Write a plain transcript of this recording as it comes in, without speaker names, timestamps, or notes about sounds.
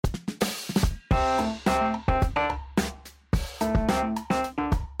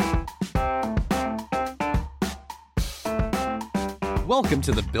Welcome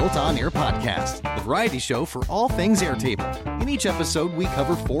to the Built On Air podcast, the variety show for all things Airtable. In each episode, we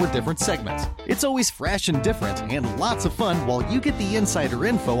cover 4 different segments. It's always fresh and different, and lots of fun while you get the insider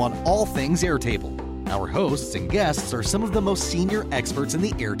info on all things Airtable. Our hosts and guests are some of the most senior experts in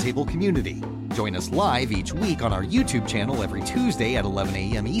the Airtable community. Join us live each week on our YouTube channel every Tuesday at 11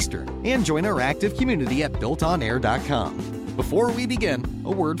 a.m. Eastern, and join our active community at builtonair.com. Before we begin,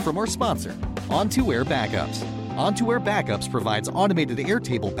 a word from our sponsor, On2Air Backups. On2Air Backups provides automated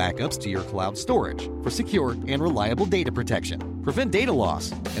Airtable backups to your cloud storage for secure and reliable data protection. Prevent data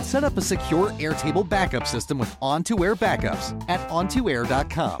loss and set up a secure Airtable backup system with On2Air Backups at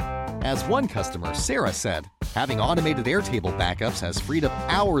on2air.com. As one customer, Sarah, said, having automated Airtable backups has freed up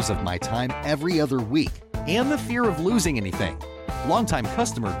hours of my time every other week and the fear of losing anything. Longtime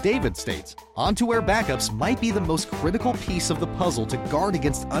customer David states, On2Air Backups might be the most critical piece of the puzzle to guard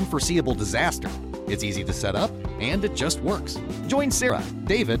against unforeseeable disaster. It's easy to set up, and it just works. Join Sarah,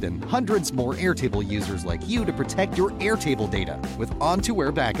 David, and hundreds more Airtable users like you to protect your Airtable data with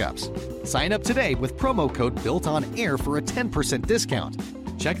On2Air Backups. Sign up today with promo code BuiltOnAir for a 10% discount.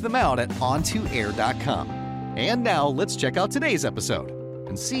 Check them out at on2air.com. And now let's check out today's episode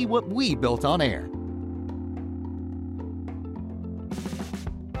and see what we built on air.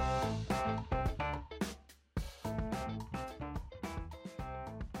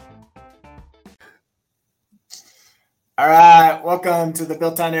 All right, welcome to the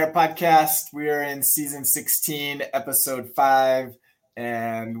Built on Air podcast. We are in season 16, episode 5,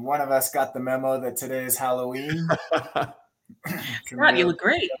 and one of us got the memo that today is Halloween. God, you look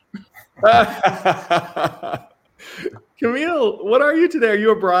great. Camille, what are you today? Are you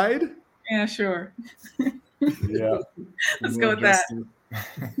a bride? Yeah, sure. Yeah. Let's go with that.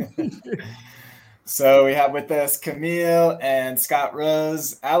 So we have with us Camille and Scott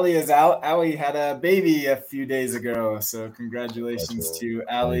Rose. Allie is out. Allie had a baby a few days ago. So congratulations to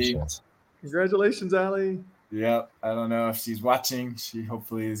Allie. Congratulations, Allie. Yep. I don't know if she's watching. She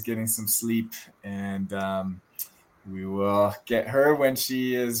hopefully is getting some sleep. And we will get her when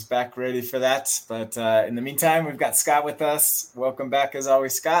she is back ready for that. But in the meantime, we've got Scott with us. Welcome back as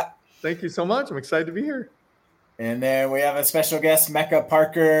always, Scott. Thank you so much. I'm excited to be here. And then we have a special guest, Mecca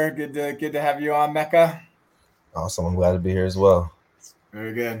Parker. Good to have you on, Mecca. Awesome. I'm glad to be here as well.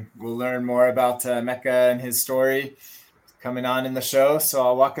 Very good. We'll learn more about Mecca and his story coming on in the show. So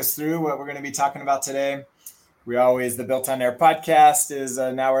I'll walk us through what we're going to be talking about today. The Built on Air podcast is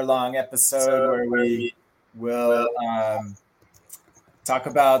an hour-long episode where we will talk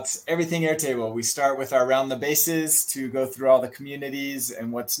about everything Airtable. We start with our Round the Bases to go through all the communities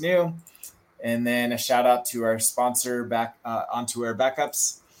and what's new. And then a shout out to our sponsor, On2Air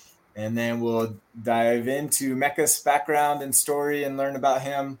Backups. And then we'll dive into Mecca's background and story and learn about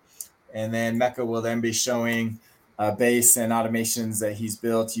him. And then Mecca will then be showing base and automations that he's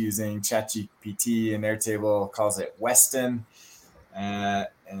built using ChatGPT, and Airtable calls it Weston. And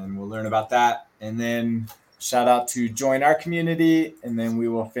we'll learn about that. And then shout out to join our community. And then we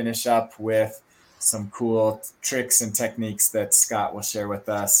will finish up with some cool tricks and techniques that Scott will share with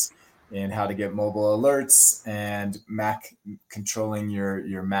us in how to get mobile alerts and Mac controlling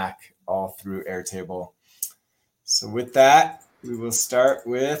your Mac all through Airtable. So with that, we will start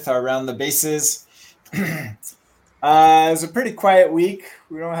with our Round the Bases. It was a pretty quiet week.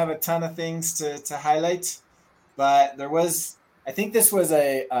 We don't have a ton of things to highlight, but I think this was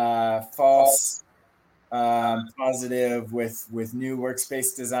a false positive with new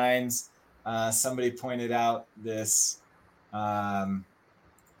workspace designs. Somebody pointed out this,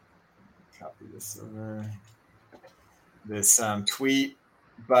 copy this over, this tweet,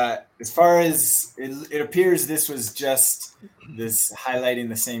 but as far as it appears, this was just this highlighting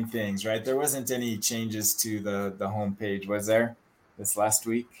the same things, right? There wasn't any changes to the homepage, was there, this last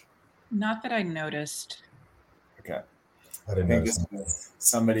week? Not that I noticed. Okay. I didn't think notice this was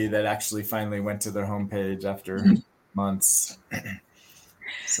somebody that actually finally went to their homepage after months.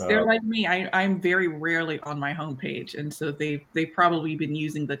 So They're like me. I'm very rarely on my homepage, and so they've probably been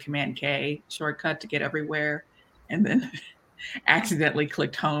using the Command K shortcut to get everywhere, and then accidentally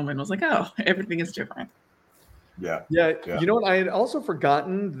clicked home and was like, "Oh, everything is different." Yeah. You know what? I had also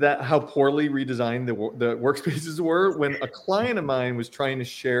forgotten that how poorly redesigned the workspaces were when a client of mine was trying to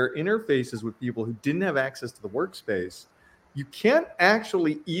share interfaces with people who didn't have access to the workspace. You can't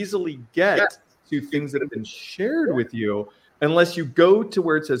actually easily get to things that have been shared with you unless you go to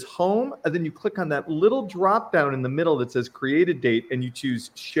where it says home, and then you click on that little drop down in the middle that says create a date, and you choose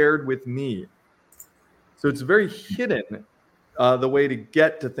shared with me. So it's very hidden, the way to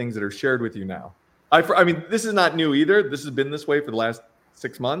get to things that are shared with you now. I mean, this is not new either. This has been this way for the last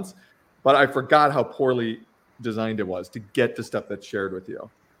 6 months, but I forgot how poorly designed it was to get to stuff that's shared with you.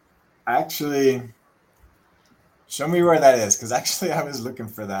 Actually, show me where that is, because actually I was looking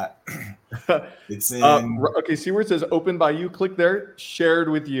for that. It's in. Okay, see where it says open by you? Click there, shared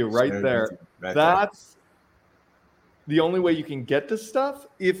with you, right there. That's the only way you can get to stuff.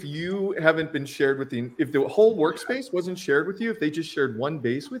 If you haven't been shared with if the whole workspace wasn't shared with you, if they just shared one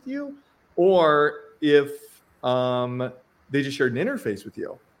base with you, or if they just shared an interface with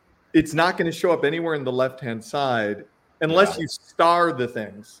you, it's not going to show up anywhere in the left-hand side unless you star the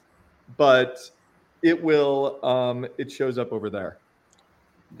things, but it will, it shows up over there.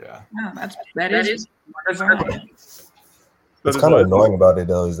 Yeah. No, that is What's kind of annoying about it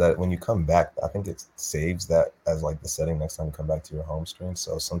though is that when you come back, I think it saves that as like the setting next time you come back to your home screen.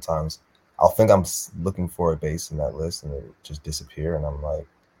 So sometimes I'll think I'm looking for a base in that list and it just disappear, and I'm like,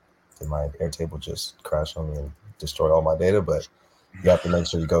 did my Airtable just crash on me and destroy all my data? But you have to make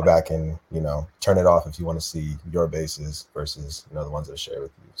sure you go back and turn it off if you want to see your bases versus the ones that are shared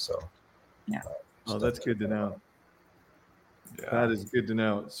with you. So that's good to know. Yeah. That is good to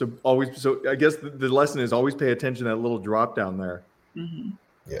know. So I guess the lesson is always pay attention to that little drop down there. Mm-hmm.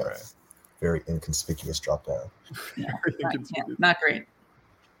 Yeah, right. Very inconspicuous drop down. Yeah, not great.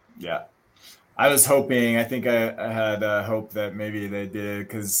 Yeah, I was hoping. I think I had hope that maybe they did,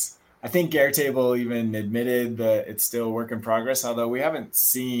 because I think Airtable even admitted that it's still a work in progress. Although we haven't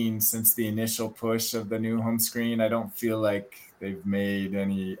seen since the initial push of the new home screen, I don't feel like they've made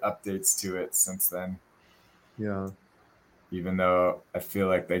any updates to it since then. Yeah. Even though I feel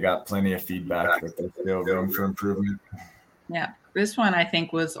like they got plenty of feedback that there's still room for improvement. Yeah, this one I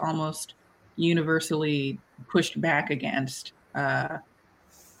think was almost universally pushed back against. No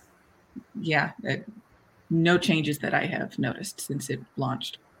changes that I have noticed since it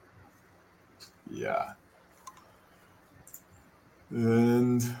launched. Yeah.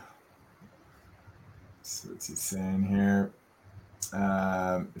 And so what's he saying here?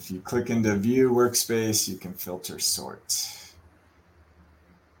 If you click into view workspace, you can filter sort.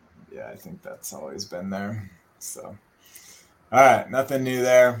 Yeah, I think that's always been there. So, all right, nothing new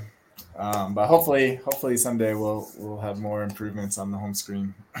there. But hopefully someday we'll have more improvements on the home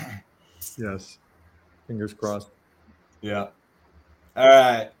screen. Yes, fingers crossed. Yeah. All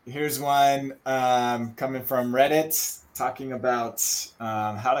right, here's one coming from Reddit talking about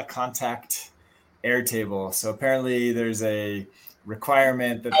how to contact Airtable. So apparently there's a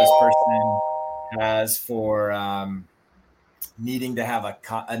requirement that this person has for needing to have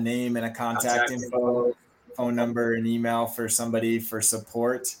a name and a contact info, phone number and email for somebody for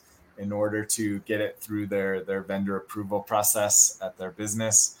support in order to get it through their vendor approval process at their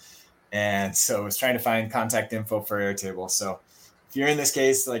business. And so I was trying to find contact info for Airtable. So if you're in this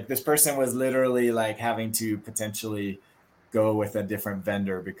case, like this person was literally like having to potentially go with a different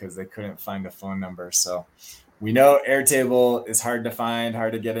vendor because they couldn't find a phone number. So we know Airtable is hard to find,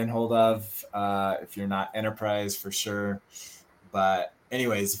 hard to get in hold of if you're not enterprise for sure. But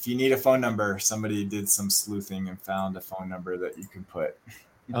anyways, if you need a phone number, somebody did some sleuthing and found a phone number that you can put.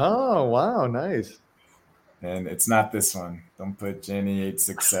 Oh, wow. Nice. And it's not this one. Don't put Jenny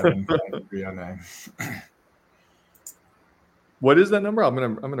 867-309. What is that number? I'm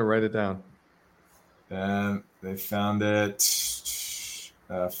gonna write it down. They found it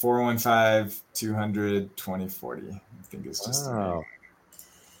 415-200-2040. I think it's just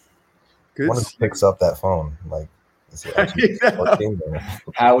good. What picks up that phone? Like, is it actually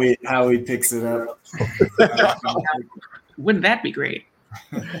how he picks it up? Wouldn't that be great?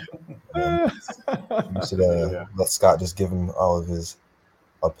 You should let Scott just give him all of his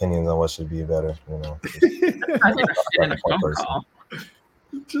opinions on what should be better. I think I should in a phone call.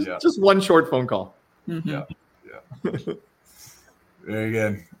 Just one short phone call. Mm-hmm. Yeah. Very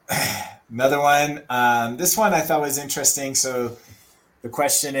good. Another one. This one I thought was interesting. So the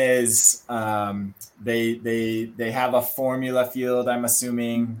question is, they have a formula field, I'm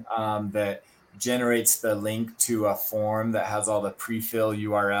assuming, that generates the link to a form that has all the pre-fill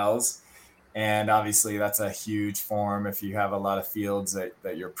URLs. And obviously that's a huge form if you have a lot of fields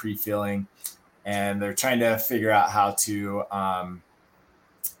that you're pre-filling. And they're trying to figure out how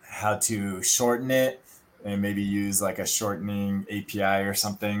to shorten it and maybe use like a shortening API or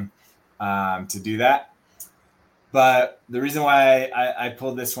something to do that. But the reason why I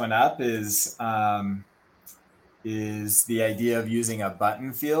pulled this one up is the idea of using a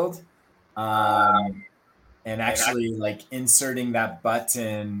button field and actually like inserting that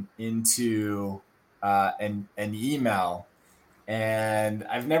button into an email. And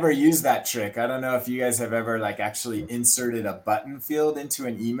I've never used that trick. I don't know if you guys have ever like actually inserted a button field into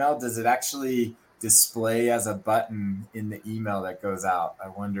an email. Does it actually display as a button in the email that goes out. I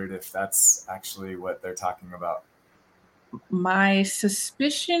wondered if that's actually what they're talking about. My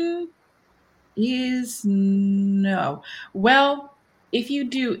suspicion is no. Well, if you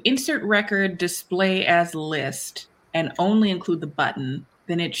do insert record display as list and only include the button,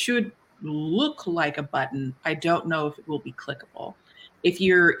 then it should look like a button. I don't know if it will be clickable. If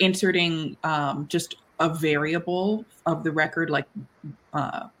you're inserting just a variable of the record, like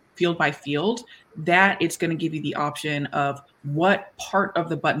field by field, that it's going to give you the option of what part of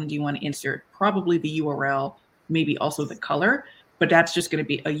the button do you want to insert, probably the URL, maybe also the color, but that's just going to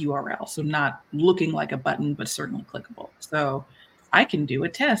be a URL. So not looking like a button, but certainly clickable. So I can do a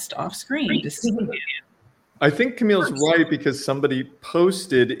test off screen to see. I think Camille's right, because somebody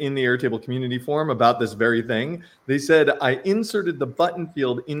posted in the Airtable community forum about this very thing. They said, I inserted the button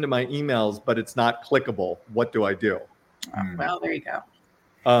field into my emails, but it's not clickable. What do I do? Well, there you go.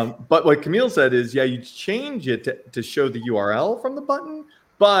 But what Camille said is, yeah, you change it to show the URL from the button,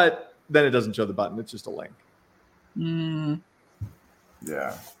 but then it doesn't show the button. It's just a link.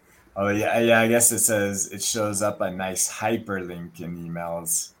 Yeah. Oh, yeah. I guess it says it shows up a nice hyperlink in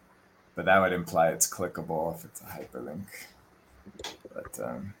emails, but that would imply it's clickable if it's a hyperlink. But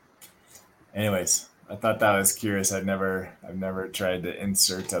anyways, I thought that was curious. I've never tried to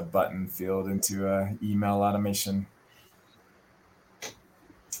insert a button field into a email automation.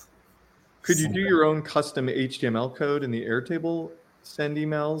 Could you do your own custom HTML code in the Airtable send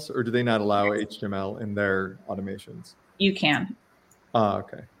emails, or do they not allow HTML in their automations? You can.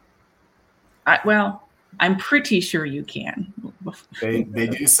 Okay. Well, I'm pretty sure you can. They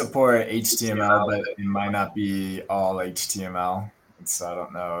do support HTML, but it might not be all HTML. And so I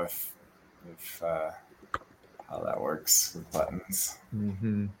don't know if how that works with buttons.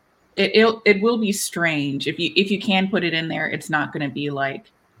 Mm-hmm. It will be strange if you can put it in there. It's not going to be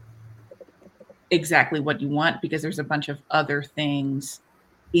like exactly what you want, because there's a bunch of other things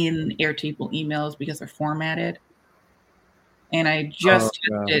in Airtable emails because they're formatted. And I just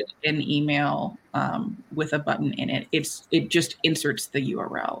tested an email with a button in it. It just inserts the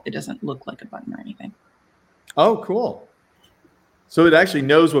URL. It doesn't look like a button or anything. Oh, cool. So it actually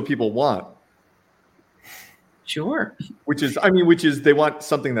knows what people want. Sure. Which is they want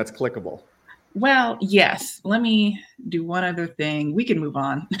something that's clickable. Well, yes. Let me do one other thing. We can move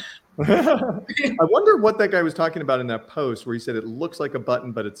on. I wonder what that guy was talking about in that post where he said it looks like a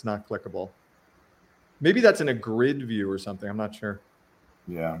button, but it's not clickable. Maybe that's in a grid view or something. I'm not sure.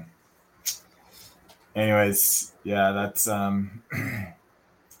 Yeah. Anyways, yeah, that's one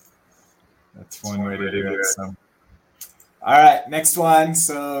way to do it. So. All right, next one.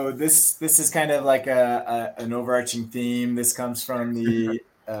 So this is kind of like an overarching theme. This comes from the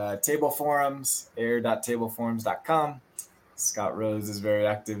table forums, air.tableforums.com. Scott Rose is very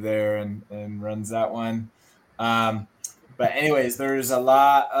active there and runs that one. But anyways, there's a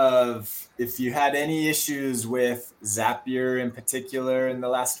lot of, if you had any issues with Zapier in particular in the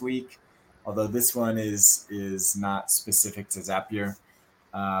last week, although this one is not specific to Zapier,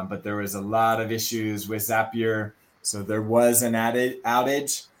 but there was a lot of issues with Zapier. So there was an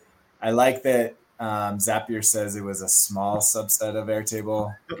outage. I like that Zapier says it was a small subset of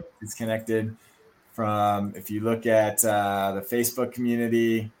Airtable disconnected. From, if you look at the Facebook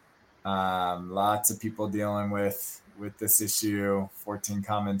community, lots of people dealing with this issue, 14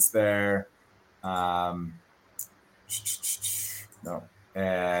 comments there. No.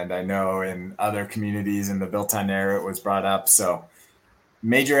 And I know in other communities in the Built on Air, it was brought up. So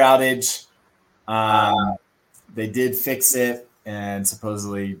major outage. They did fix it and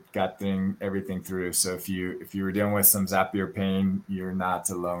supposedly got everything through. So if you were dealing with some Zapier pain, you're not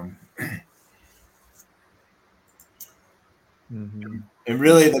alone. Mm-hmm. And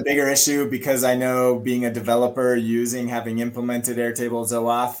really the bigger issue, because I know being a developer having implemented Airtable's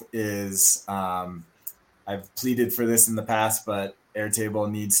OAuth is, I've pleaded for this in the past, but Airtable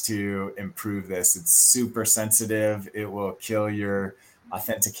needs to improve this. It's super sensitive. It will kill your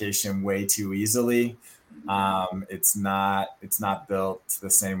authentication way too easily. It's not built the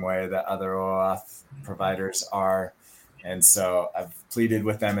same way that other OAuth providers are. And so I've pleaded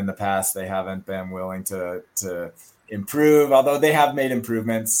with them in the past. They haven't been willing to improve, although they have made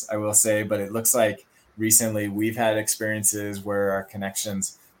improvements, I will say. But it looks like recently we've had experiences where our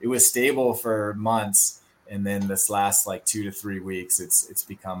connections, it was stable for months, and then this last like 2 to 3 weeks, it's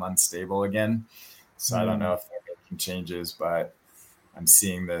become unstable again. So I don't know if they're making changes, but I'm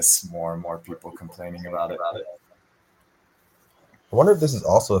seeing this more and more people complaining about it. I wonder if this is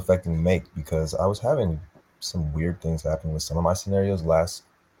also affecting Make, because I was having some weird things happen with some of my scenarios last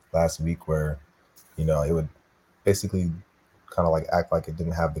week where, it would basically kind of like act like it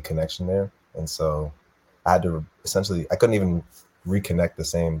didn't have the connection there. And so I had to essentially, I couldn't even reconnect the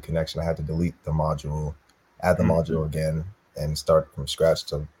same connection. I had to delete the module, add the module again, and start from scratch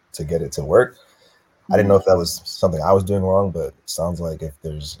to get it to work. I didn't know if that was something I was doing wrong, but it sounds like if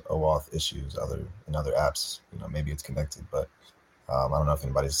there's OAuth issues in other apps, maybe it's connected. But I don't know if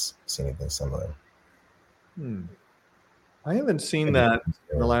anybody's seen anything similar. I haven't seen that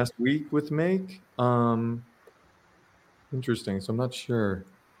in the last week with Make. Interesting. So I'm not sure.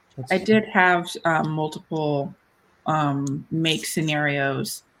 I did have multiple Make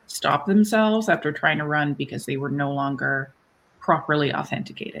scenarios stop themselves after trying to run because they were no longer properly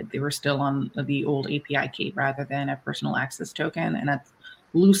authenticated. They were still on the old API key rather than a personal access token, and that's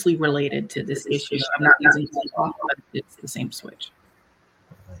loosely related to this issue. I'm not using OAuth, but it's the same switch.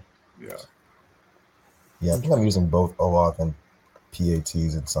 Yeah, I think I'm using both OAuth and PATs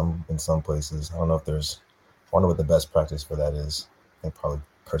in some places. I don't know if I wonder what the best practice for that is. I think probably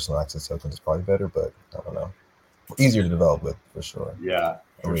personal access tokens is probably better, but I don't know. Easier to develop with, for sure. Yeah,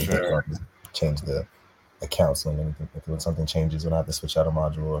 for sure. Change the accounts when something changes, when I have to switch out a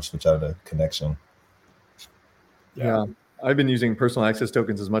module or switch out a connection. Yeah. I've been using personal access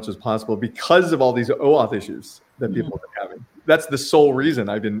tokens as much as possible because of all these OAuth issues that people have been having. That's the sole reason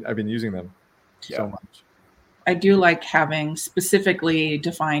I've been using them so much. I do like having specifically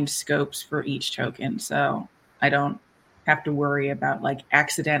defined scopes for each token, so I don't have to worry about like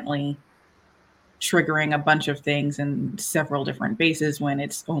accidentally triggering a bunch of things in several different bases when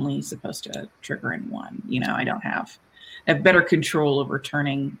it's only supposed to trigger in one. I have better control over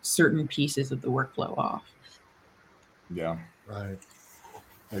turning certain pieces of the workflow off. Yeah. Right.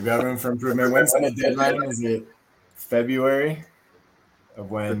 We've got room for improvement. When's the deadline? Is it February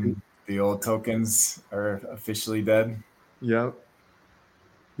of when the old tokens are officially dead? Yeah.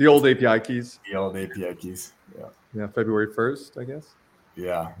 The old API keys. The old API keys. Yeah. Yeah, February 1st, I guess.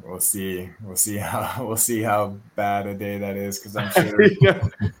 Yeah, we'll see how bad a day that is, because I'm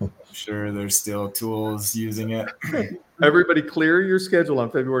sure there's still tools using it. Everybody clear your schedule on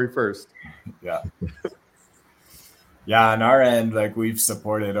February 1st. Yeah. Yeah, on our end, like we've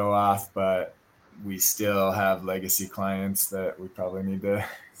supported OAuth, but we still have legacy clients that we probably need to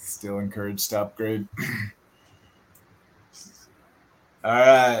still encourage to upgrade. All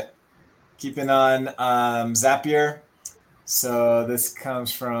right, keeping on Zapier. So this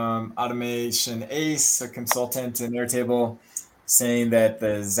comes from Automation Ace, a consultant in Airtable, saying that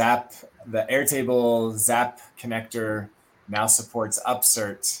the Airtable Zap connector now supports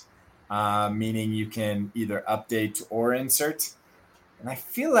upsert, meaning you can either update or insert. And I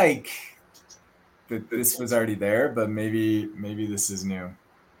feel like that this was already there, but maybe this is new.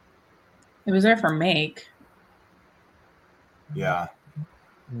 It was there for Make. Yeah.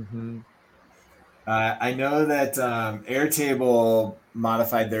 Mm-hmm. I know that Airtable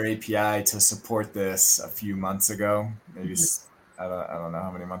modified their API to support this a few months ago. Maybe I don't know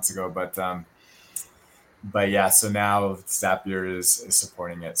how many months ago, but yeah. So now Zapier is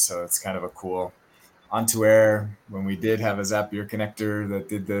supporting it. So it's kind of a cool. Onto Air, when we did have a Zapier connector that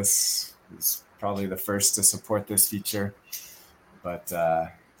did this, was probably the first to support this feature. But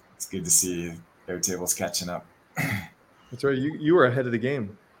it's good to see Airtable's catching up. That's right. You were ahead of the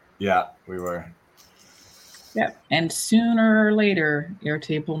game. Yeah, we were. Yeah, and sooner or later,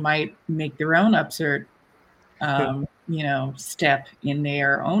 Airtable might make their own upsert, step in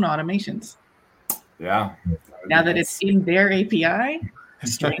their own automations. Yeah. Now that it's in their API,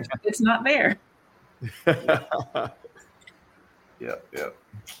 strange it's not there. Yep.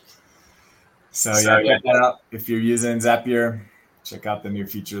 So check that out. If you're using Zapier, check out the new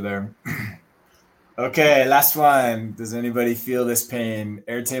feature there. Okay, last one. Does anybody feel this pain?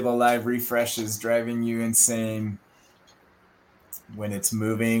 Airtable Live refresh is driving you insane when it's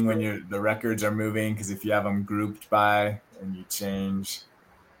moving, when the records are moving, because if you have them grouped by and you change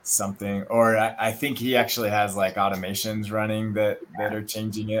something, or I think he actually has like automations running that are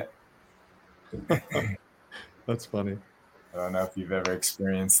changing it. That's funny. I don't know if you've ever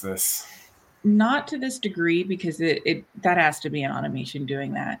experienced this. Not to this degree, because it that has to be an automation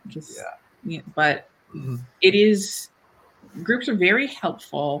doing that. But it is, groups are very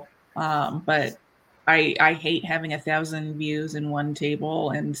helpful, but I hate having 1,000 views in one table,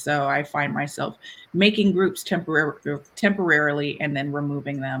 and so I find myself making groups temporarily and then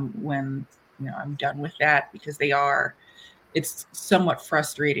removing them when I'm done with that, because it's somewhat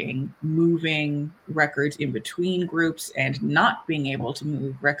frustrating moving records in between groups and not being able to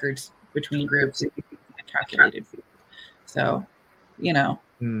move records between groups in a calculated view. So,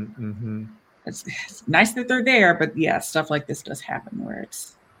 it's nice that they're there, but yeah, stuff like this does happen where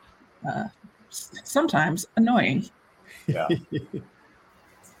it's sometimes annoying. Yeah.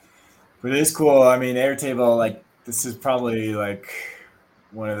 But it is cool. I mean, Airtable, like this is probably like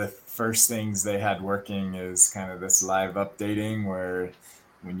one of the first things they had working is kind of this live updating where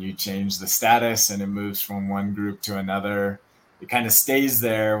when you change the status and it moves from one group to another, it kind of stays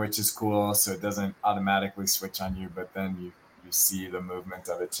there, which is cool. So it doesn't automatically switch on you, but then you see the movement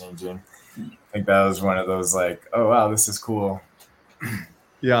of it changing. I think that was one of those like, oh, wow, this is cool.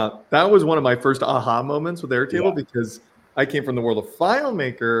 Yeah, that was one of my first aha moments with Airtable because I came from the world of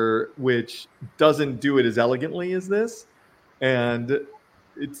FileMaker, which doesn't do it as elegantly as this. And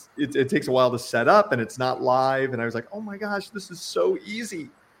it takes a while to set up and it's not live. And I was like, oh my gosh, this is so easy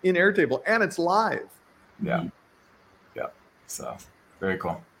in Airtable and it's live. Yeah. Yeah. So very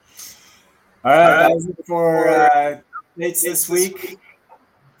cool. All right. That was it for updates this week.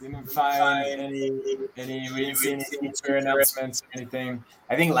 Didn't find any, we didn't see any feature announcements or anything.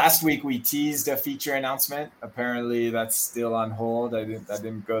 I think last week we teased a feature announcement. Apparently that's still on hold. That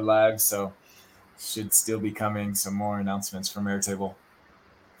didn't go live. So should still be coming some more announcements from Airtable.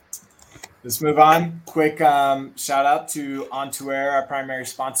 Let's move on. Quick shout out to Ontoair, our primary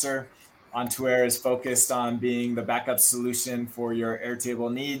sponsor. Ontoair is focused on being the backup solution for your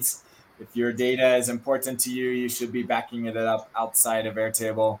Airtable needs. If your data is important to you, you should be backing it up outside of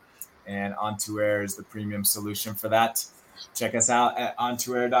Airtable, and Ontoair is the premium solution for that. Check us out at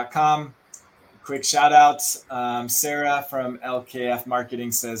ontoair.com. Quick shout out, Sarah from LKF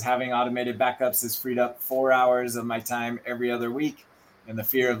Marketing says, having automated backups has freed up 4 hours of my time every other week, and the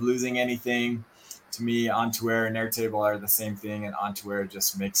fear of losing anything. To me, Ontoair and Airtable are the same thing, and Ontoair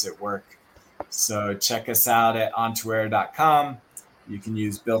just makes it work. So check us out at ontoair.com. You can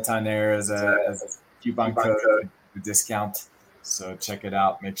use Built on Air as a coupon code discount. So check it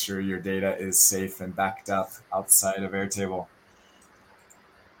out. Make sure your data is safe and backed up outside of Airtable.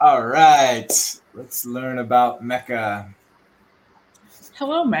 All right, let's learn about Mecca.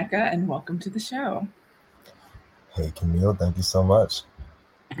 Hello, Mecca, and welcome to the show. Hey, Camille, thank you so much.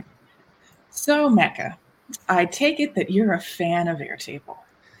 So, Mecca, I take it that you're a fan of Airtable.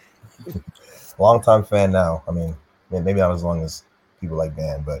 Long-time fan now. I mean, maybe not as long as people like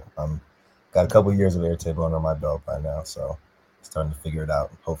Dan, but got a couple years of Airtable under my belt by now, so starting to figure it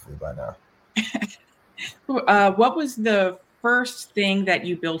out, hopefully by now. What was the first thing that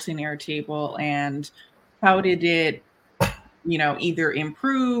you built in Airtable, and how did it, either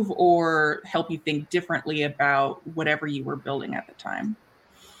improve or help you think differently about whatever you were building at the time?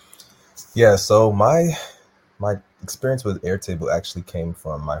 Yeah, so my experience with Airtable actually came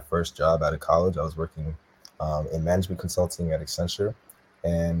from my first job out of college. I was working in management consulting at Accenture,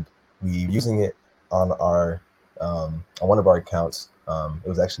 and we were using it on our on one of our accounts. It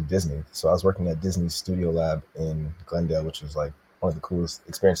was actually Disney. So I was working at Disney Studio Lab in Glendale, which was like one of the coolest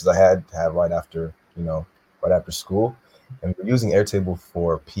experiences I had to have right after school. And we're using Airtable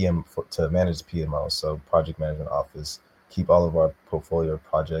for to manage PMO, so project management office, keep all of our portfolio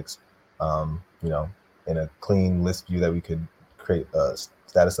projects, in a clean list view that we could create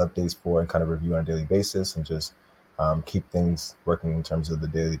status updates for and kind of review on a daily basis, and just keep things working in terms of the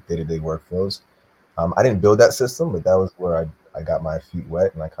day-to-day workflows. I didn't build that system, but that was where I got my feet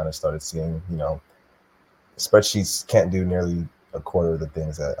wet, and I kind of started seeing, spreadsheets can't do nearly a quarter of the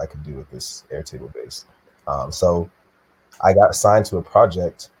things that I could do with this Airtable base. So I got assigned to a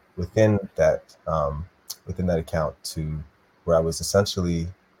project within that account to where I was essentially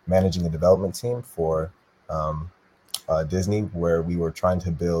managing a development team for Disney, where we were trying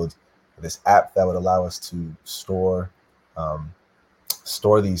to build this app that would allow us to store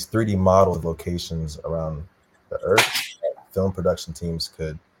these 3D model locations around the Earth. Film production teams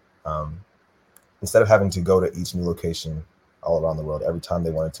could, instead of having to go to each new location all around the world every time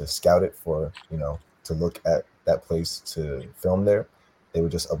they wanted to scout it for, to look at that place to film there, they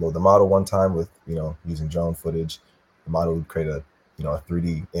would just upload the model one time with, using drone footage. The model would create a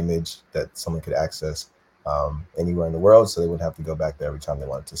 3D image that someone could access anywhere in the world, so they wouldn't have to go back there every time they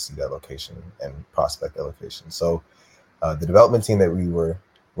wanted to see that location and prospect that location. So the development team that we were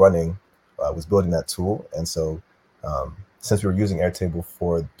running was building that tool, and so since we were using Airtable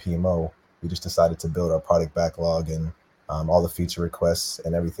for the PMO, we just decided to build our product backlog and all the feature requests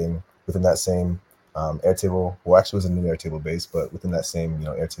and everything within that same Airtable. Well, actually, it was a new Airtable base, but within that same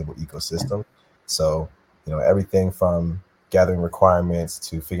Airtable ecosystem. So everything from gathering requirements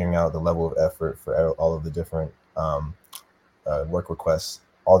to figuring out the level of effort for all of the different work requests,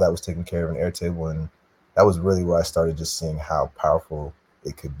 all that was taken care of in Airtable, and that was really where I started just seeing how powerful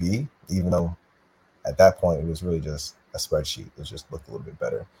it could be, even though at that point it was really just a spreadsheet. It just looked a little bit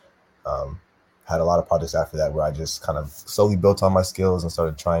better. Had a lot of projects after that where I just kind of slowly built on my skills and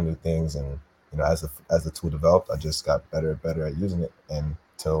started trying new things, and as the tool developed, I just got better and better at using it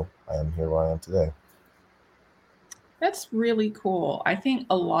until I am here where I am today. That's really cool. I think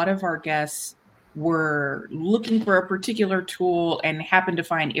a lot of our guests were looking for a particular tool and happened to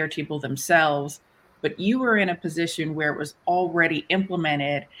find Airtable themselves, but you were in a position where it was already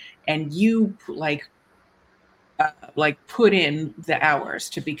implemented and you put in the hours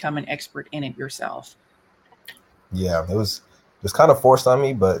to become an expert in it yourself. Yeah, it was kind of forced on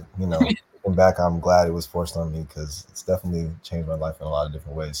me, but looking back, I'm glad it was forced on me because it's definitely changed my life in a lot of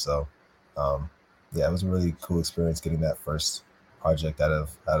different ways. So, yeah, it was a really cool experience getting that first project out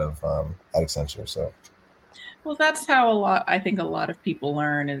of at Accenture. So, well, that's how I think a lot of people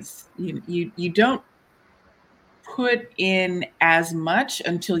learn is you don't put in as much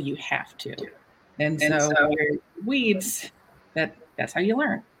until you have to, and so weeds that's how you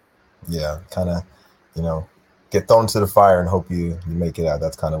learn. Yeah, kind of, get thrown to the fire and hope you make it out.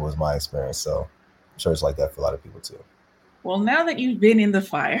 That's kind of was my experience. So, I'm sure it's like that for a lot of people too. Well, now that you've been in the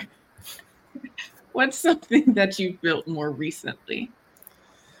fire, what's something that you've built more recently?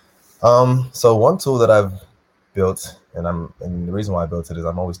 So one tool that I've built, and the reason why I built it is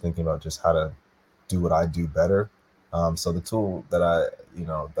I'm always thinking about just how to do what I do better. So the tool that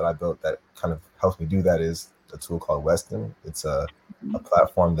I built that kind of helps me do that is a tool called Weston. It's a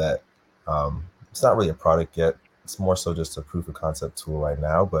platform that it's not really a product yet. It's more so just a proof of concept tool right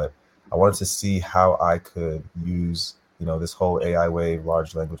now. But I wanted to see how I could use this whole AI wave,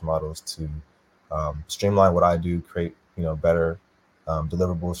 large language models to streamline what I do, create better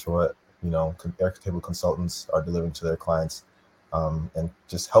deliverables for what Airtable consultants are delivering to their clients, and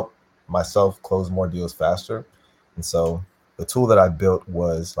just help myself close more deals faster. And so the tool that I built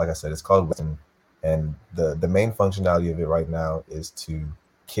was, like I said, it's called Weston, and the main functionality of it right now is to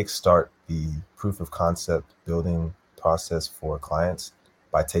kickstart the proof of concept building process for clients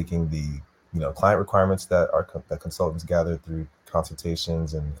by taking the client requirements that consultants gather through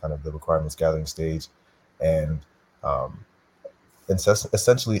consultations and kind of the requirements gathering stage, and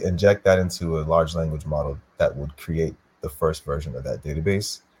essentially inject that into a large language model that would create the first version of that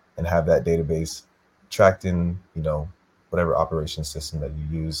database and have that database tracked in whatever operation system that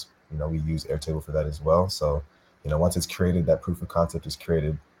you use. We use Airtable for that as well. So once it's created, that proof of concept is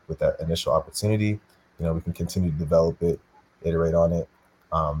created with that initial opportunity, we can continue to develop it, iterate on it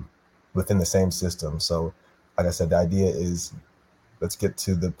within the same system. So like I said, the idea is let's get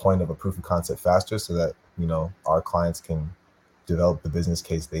to the point of a proof of concept faster so that our clients can develop the business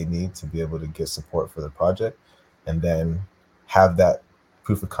case they need to be able to get support for the project, and then have that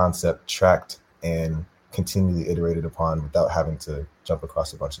proof of concept tracked and continually iterated upon without having to jump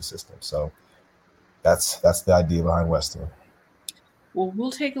across a bunch of systems. So that's the idea behind Weston. Well,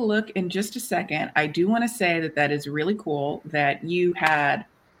 we'll take a look in just a second. I do want to say that is really cool that you had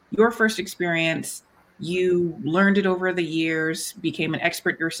your first experience. You learned it over the years, became an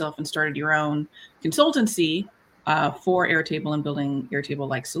expert yourself, and started your own consultancy for Airtable and building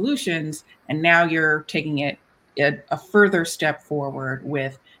Airtable-like solutions. And now you're taking it a further step forward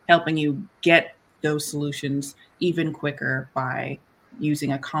with helping you get those solutions even quicker by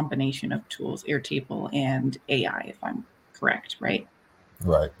using a combination of tools, Airtable and AI, if I'm correct, right?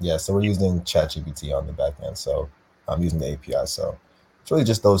 Right. Yeah. So we're using ChatGPT on the back end. So I'm using the API. So it's really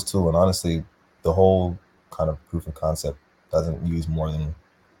just those two. And honestly, the whole kind of proof of concept doesn't use more than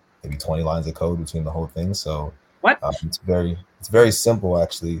maybe 20 lines of code between the whole thing. So it's very simple,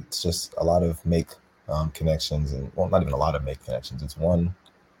 actually. It's just a lot of make connections, and well, not even a lot of make connections. It's one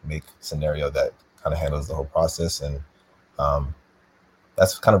make scenario that kind of handles the whole process. And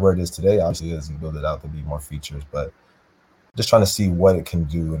that's kind of where it is today. Obviously, as you build it out, there'll be more features, but just trying to see what it can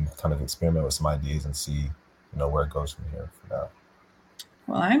do and kind of experiment with some ideas and see, where it goes from here for now.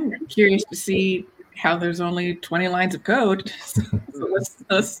 Well, I'm curious to see how there's only 20 lines of code. So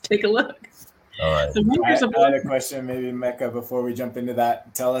let's take a look. All right. So I had a question, maybe Mecca, before we jump into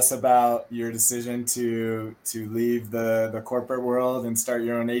that. Tell us about your decision to leave the corporate world and start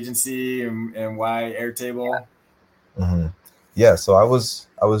your own agency, and why Airtable. Mm-hmm. Yeah. So I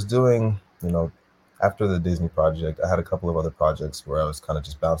was doing, after the Disney project, I had a couple of other projects where I was kind of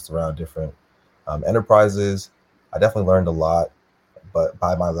just bounced around different enterprises. I definitely learned a lot, but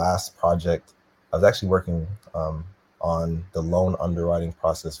by my last project, I was actually working on the loan underwriting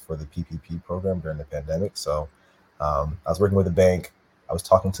process for the PPP program during the pandemic. So I was working with a bank. I was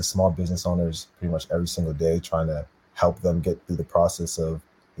talking to small business owners pretty much every single day, trying to help them get through the process of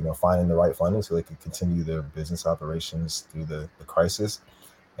finding the right funding so they could continue their business operations through the crisis.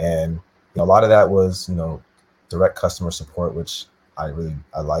 And a lot of that was direct customer support, which I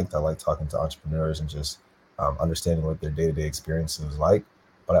liked. I liked talking to entrepreneurs and just understanding what their day-to-day experience was like.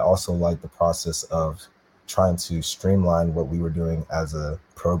 But I also liked the process of trying to streamline what we were doing as a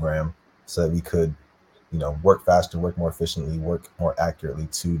program so that we could, work faster, work more efficiently, work more accurately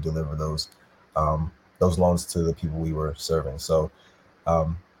to deliver those loans to the people we were serving. So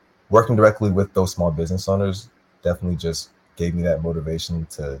working directly with those small business owners definitely just gave me that motivation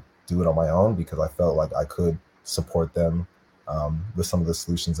to do it on my own, because I felt like I could support them with some of the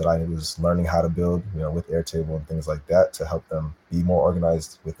solutions that I was learning how to build, with Airtable and things like that, to help them be more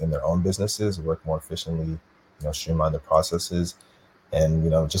organized within their own businesses, work more efficiently, streamline their processes.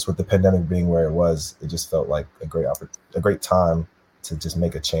 And, just with the pandemic being where it was, it just felt like a great time to just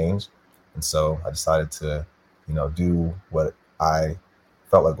make a change. And so I decided to, do what I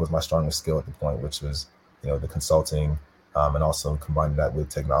felt like was my strongest skill at the point, which was, the consulting, and also combining that with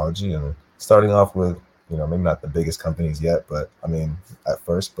technology, and starting off with, maybe not the biggest companies yet, but at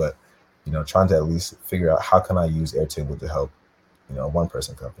first, but, trying to at least figure out how can I use Airtable to help, a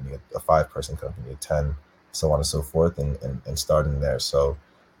 1-person company, a 5-person company, a 10, so on and so forth, and starting there. So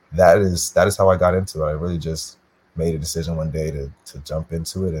that is how I got into it. I really just made a decision one day to jump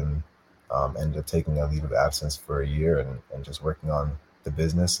into it, and ended up taking a leave of absence for a year and just working on the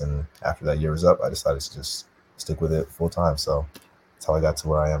business. And after that year was up, I decided to just stick with it full time. So that's how I got to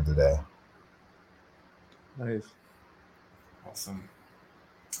where I am today. Nice. Awesome.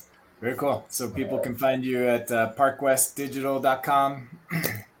 Very cool. So people can find you at parkwestdigital.com.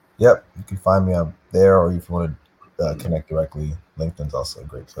 Yep, you can find me up there, or if you want to connect directly, LinkedIn's also a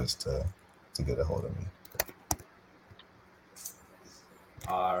great place to get a hold of me.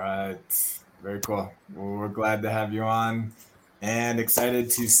 All right. Very cool. Well, we're glad to have you on and excited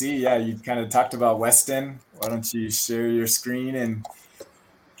to see. Yeah, you kind of talked about Weston. Why don't you share your screen and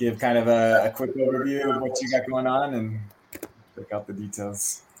give kind of a quick overview of what you got going on and check out the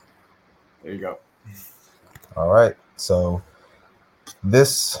details. There you go. All right. So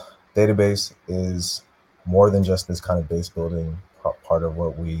this database is more than just this kind of base building part of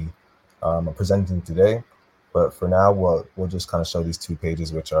what we are presenting today. But for now, we'll just kind of show these 2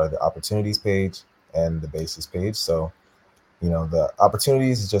 pages, which are the opportunities page and the basis page. So, the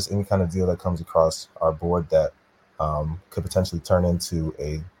opportunities is just any kind of deal that comes across our board that could potentially turn into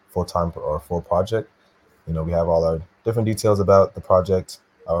a full-time or a full project. We have all our different details about the project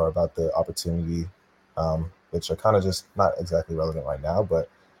or about the opportunity, which are kind of just not exactly relevant right now. But,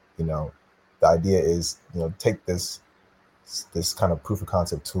 the idea is, take this kind of proof of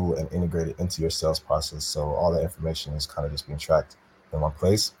concept tool and integrate it into your sales process. So all the information is kind of just being tracked in one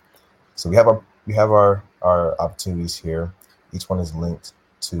place. So we have our opportunities here. Each one is linked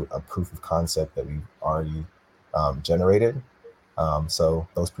to a proof of concept that we've already generated. So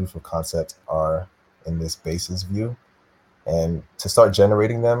those proofs of concept are in this basis view. And to start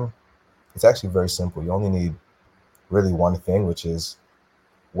generating them, it's actually very simple. You only need really one thing, which is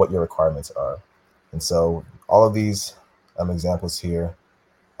what your requirements are. And so all of these examples here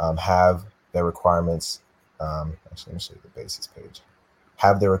have their requirements. Actually, let me show you the basis page.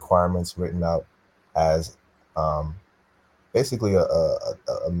 Have their requirements written out as basically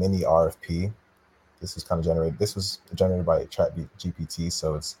a mini RFP. This was generated by ChatGPT,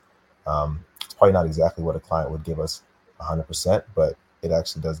 so it's probably not exactly what a client would give us 100%, but it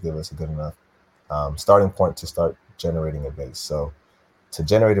actually does give us a good enough starting point to start generating a base. So to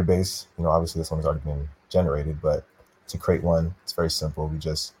generate a base, obviously this one's already been generated, but to create one, it's very simple. We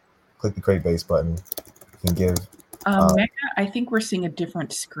just click the create base button. You can give Mecca, I think we're seeing a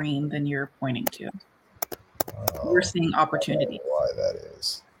different screen than you're pointing to. We're seeing opportunity. Why that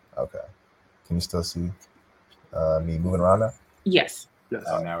is. Okay. Can you still see me moving around now? Yes. Yes.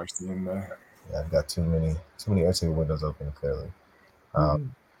 Oh, now we're seeing the. Yeah, I've got too many Airtable windows open clearly. All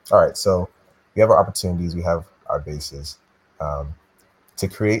right, so we have our opportunities, we have our bases. To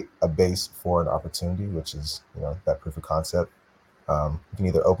create a base for an opportunity, which is that proof of concept, you can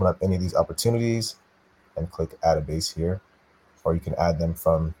either open up any of these opportunities and click add a base here, or you can add them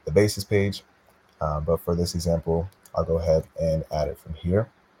from the basis page. But for this example, I'll go ahead and add it from here.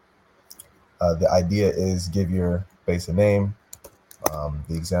 The idea is give your base a name.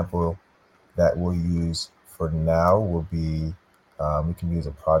 The example that we'll use for now will be, we can use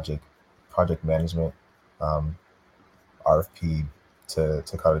a project management RFP to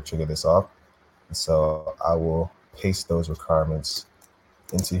kind of trigger this off. And so I will paste those requirements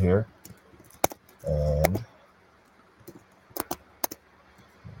into here, and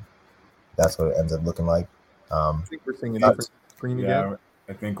that's what it ends up looking like. I think we're seeing a different screen again. Yeah,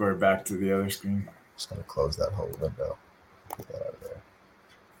 I think we're back to the other screen. Just gonna close that whole window. Get that out of there.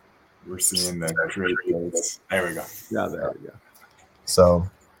 We're seeing the create base. There we go. Yeah, there we go. So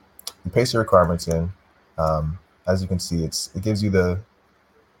you paste your requirements in. As you can see, it gives you the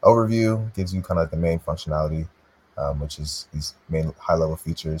overview gives you kind of like the main functionality, which is these main high-level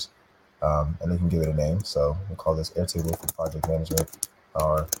features, and then you can give it a name. So we'll call this Airtable for project management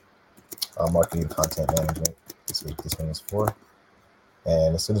or marketing and content management. This one is for.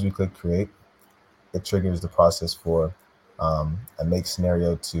 And as soon as we click create, it triggers the process for a make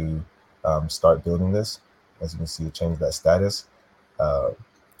scenario to start building this. As you can see, it changed that status.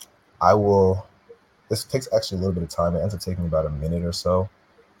 This takes actually a little bit of time. It ends up taking about a minute or so,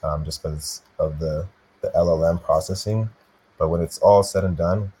 just because of the LLM processing. But when it's all said and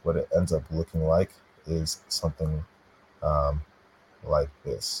done, what it ends up looking like is something like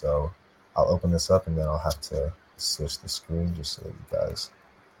this. So I'll open this up and then I'll have to switch the screen just so you guys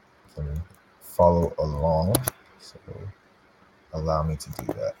can follow along. So allow me to do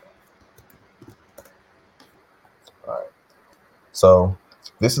that. All right. So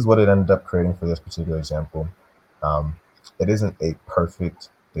this is what it ended up creating for this particular example. It isn't a perfect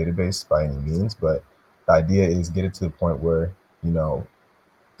database by any means, but the idea is get it to the point where,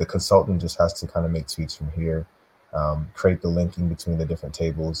 the consultant just has to kind of make tweaks from here, create the linking between the different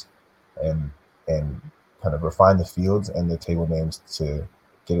tables, and kind of refine the fields and the table names to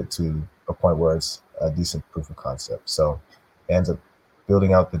get it to a point where it's a decent proof of concept. So it ends up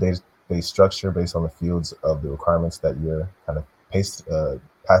building out the database structure based on the fields of the requirements that you're kind of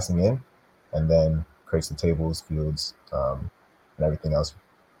passing in, and then creates the tables, fields, and everything else,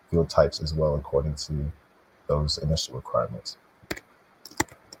 field types as well, according to those initial requirements.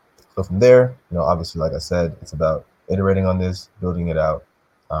 So from there, obviously, like I said, it's about iterating on this, building it out.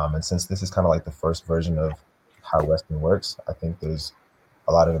 And since this is kind of like the first version of how Western works, I think there's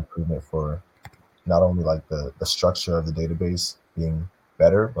a lot of improvement for not only like the structure of the database being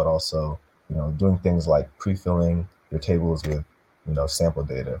better, but also, doing things like pre-filling your tables with, sample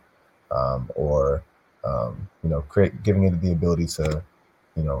data, or, giving it the ability to,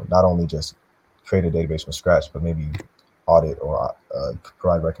 not only just create a database from scratch, but maybe audit or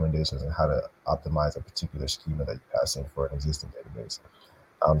provide recommendations on how to optimize a particular schema that you pass in for an existing database.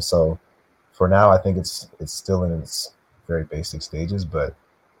 So for now, I think it's still in its very basic stages, but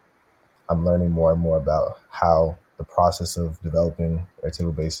I'm learning more and more about how the process of developing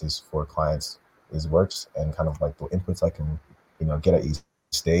Airtable bases for clients works, and kind of like the inputs I can, get at each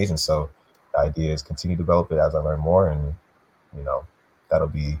stage. And so the idea is continue to develop it as I learn more, and that'll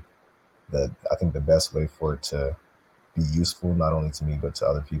be I think the best way for it to be useful, not only to me, but to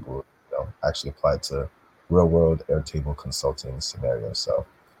other people, actually apply to real world Airtable consulting scenarios. So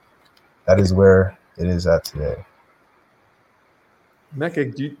that is where it is at today.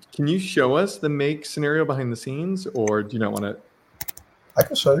 Mecca, can you show us the make scenario behind the scenes, or do you not want to? I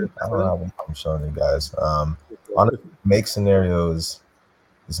can show you. I don't know how I'm showing you guys. On make scenarios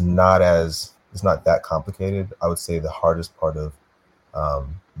is not that complicated. I would say the hardest part of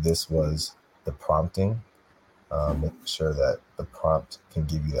this was the prompting, making sure that the prompt can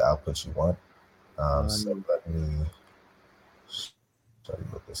give you the output you want. So let me show you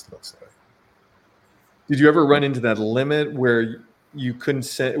what this looks like. Did you ever run into that limit where you couldn't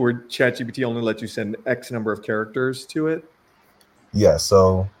send, where ChatGPT only let you send X number of characters to it? Yeah,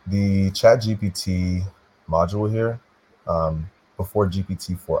 so the ChatGPT module here, before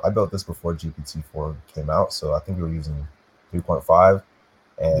GPT-4, I built this before GPT-4 came out, so I think we were using 3.5,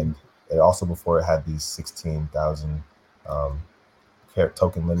 and it also before it had these 16,000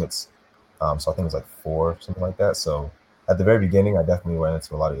 token limits, so I think it was like 4, something like that. So at the very beginning, I definitely ran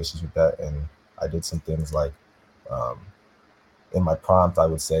into a lot of issues with that, and I did some things like, in my prompt, I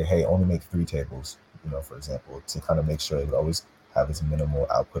would say, hey, only make 3 tables, for example, to kind of make sure it would always have as minimal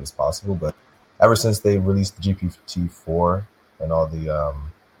output as possible. But ever since they released GPT-4 and all the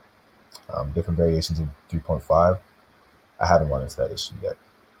different variations of 3.5, I haven't run into that issue yet.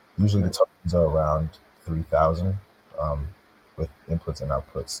 Usually the tokens are around 3,000 with inputs and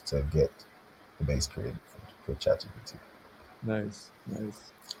outputs to get the base created for ChatGPT. Nice.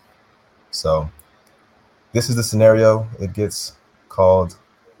 So this is the scenario. It gets called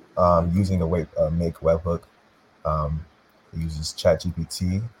using a make webhook. It uses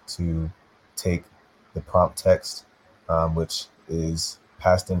ChatGPT to take the prompt text, which is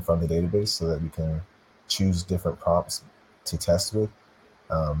passed in from the database, so that we can choose different prompts to test with.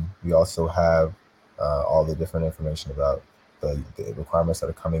 We also have all the different information about the requirements that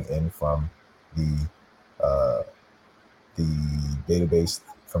are coming in from the database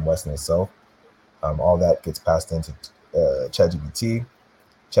from Western itself. All that gets passed into ChatGPT.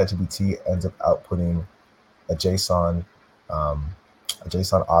 ChatGPT ends up outputting a JSON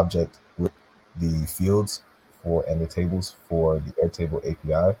object with the fields and the tables for the Airtable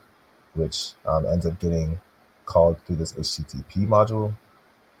API, which ends up getting called through this HTTP module.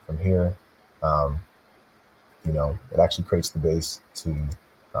 from here. It actually creates the base and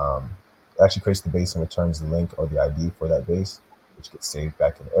returns the link or the ID for that base, which gets saved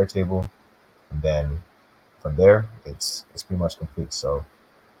back in Airtable. And then from there, it's pretty much complete. So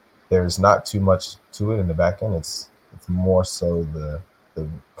there's not too much to it in the back end. It's more so the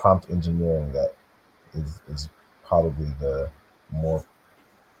prompt engineering that is probably the more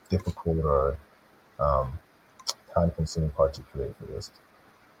difficult or time-consuming part to create for this.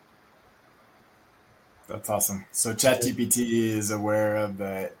 That's awesome. So ChatGPT is aware of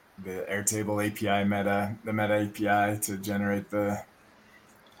the Airtable API the Meta API to generate the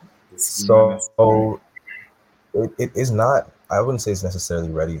schema. So it is not. I wouldn't say it's necessarily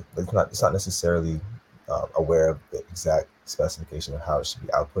ready. It's not necessarily aware of the exact specification of how it should be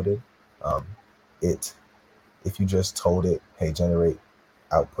outputted. If you just told it, hey, generate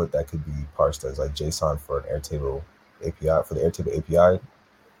output that could be parsed as like JSON for an Airtable API, for the Airtable API,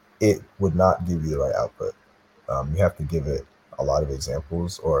 it would not give you the right output. You have to give it a lot of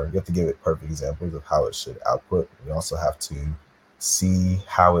examples, or you have to give it perfect examples of how it should output. You also have to see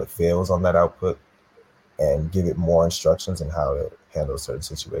how it fails on that output and give it more instructions on how to handle certain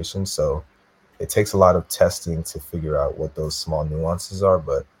situations. So it takes a lot of testing to figure out what those small nuances are.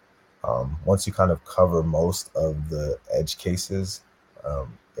 But once you kind of cover most of the edge cases,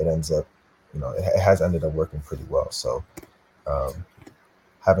 it ends up, it has ended up working pretty well. So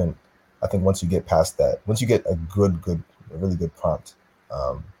I think once you get past that, once you get a really good prompt,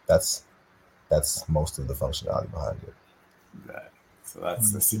 that's most of the functionality behind it. So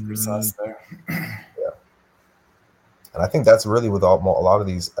that's the secret sauce there. Yeah. And I think that's really with a lot of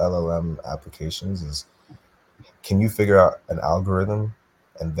these LLM applications is, can you figure out an algorithm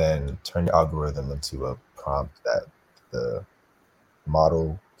and then turn your algorithm into a prompt that the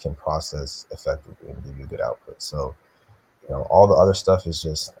model can process effectively and give you a good output. So, all the other stuff is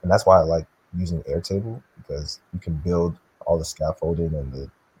just, and that's why I like using Airtable, because you can build all the scaffolding and the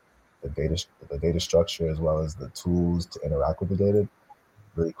data structure, as well as the tools to interact with the data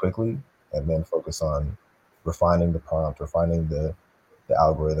really quickly, and then focus on refining the prompt, refining the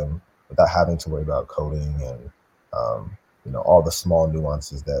algorithm without having to worry about coding and all the small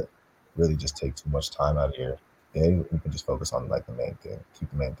nuances that really just take too much time out of your day. You can just focus on like the main thing, keep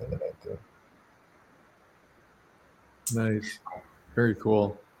the main thing the main thing. Nice. Very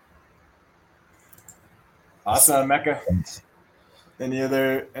cool. Awesome, Mecca. Any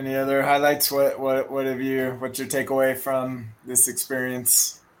other highlights? What's your takeaway from this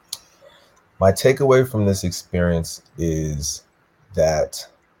experience? My takeaway from this experience is that,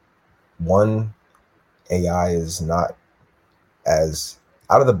 one, AI is not as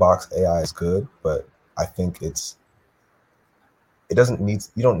out of the box. AI is good, but I think you don't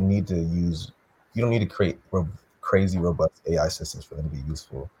need to create crazy robust AI systems for them to be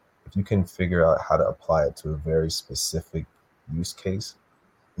useful. If you can figure out how to apply it to a very specific use case,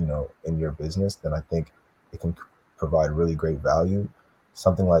 in your business, then I think it can provide really great value.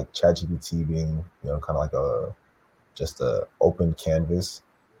 Something like ChatGPT being, kind of like just a open canvas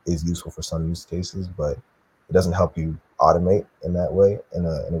is useful for some use cases, but it doesn't help you automate in that way, in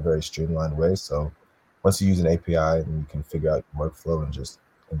a very streamlined way. So once you use an API and you can figure out your workflow and just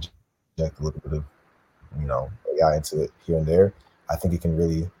inject a little bit of, AI into it here and there, I think it can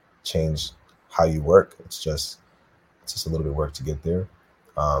really change how you work. It's just a little bit of work to get there.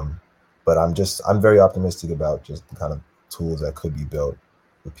 But I'm very optimistic about just the kind of tools that could be built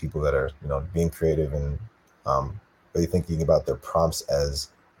with people that are, being creative and really thinking about their prompts as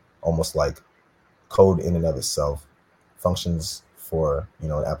almost like code in and of itself, functions for,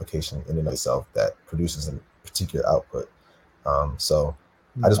 an application in and of itself that produces a particular output. So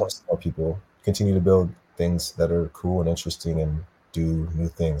I just want to see more people continue to build things that are cool and interesting and do new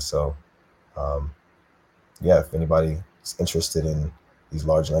things. So if anybody is interested in these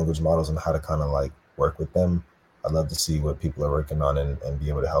large language models and how to kind of like work with them, I'd love to see what people are working on and be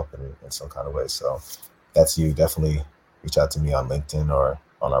able to help in some kind of way. So that's you. Definitely reach out to me on LinkedIn or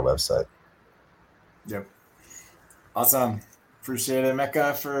on our website. Yep. Awesome. Appreciate it,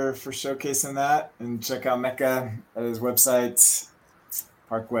 Mecca, for showcasing that. And check out Mecca at his website,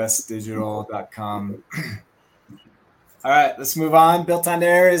 parkwestdigital.com. All right, let's move on. Built on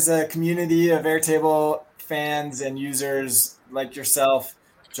Air is a community of Airtable fans and users like yourself.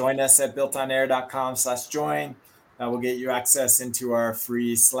 Join us at builtonair.com/join. That will get you access into our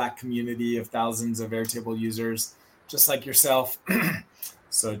free Slack community of thousands of Airtable users just like yourself.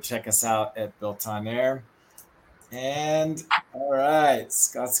 So check us out at Built on Air. And all right,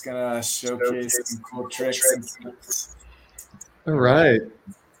 Scott's gonna showcase some cool tricks and tips. All right.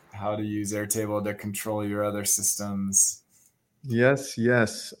 How to use Airtable to control your other systems. Yes,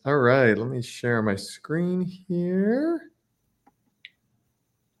 yes. All right, let me share my screen here.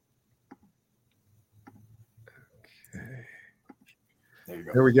 Okay. There you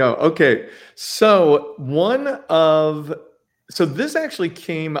go. There we go. Okay. So this actually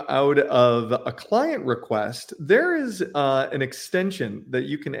came out of a client request. There is an extension that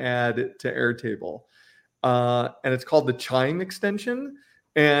you can add to Airtable, and it's called the Chime extension.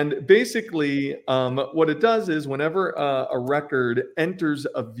 And basically, what it does is whenever a record enters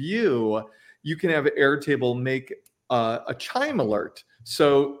a view, you can have Airtable make a chime alert.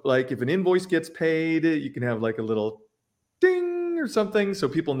 So, like if an invoice gets paid, you can have like a little ding or something so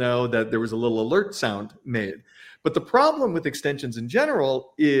people know that there was a little alert sound made. But the problem with extensions in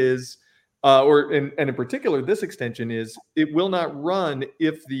general is, and in particular, this extension is it will not run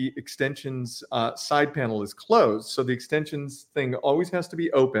if the extension's side panel is closed. So the extensions thing always has to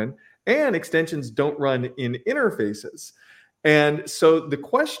be open, and extensions don't run in interfaces. And so the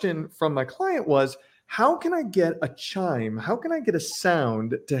question from my client was, how can I get a chime? How can I get a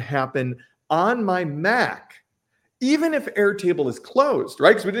sound to happen on my Mac, even if Airtable is closed,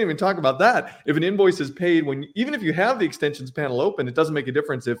 right? Because we didn't even talk about that. If an invoice is paid even if you have the extensions panel open, it doesn't make a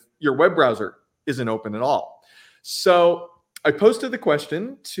difference if your web browser isn't open at all. So I posted the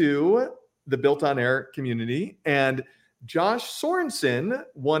question to the Built on Air community, and Josh Sorensen,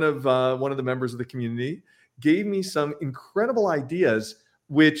 one of the members of the community, gave me some incredible ideas,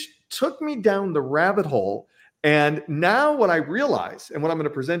 which took me down the rabbit hole. And now what I realize, and what I'm going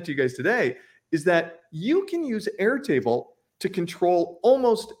to present to you guys today, is that you can use Airtable to control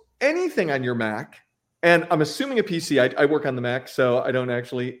almost anything on your Mac. And I'm assuming a PC. I work on the Mac, so I don't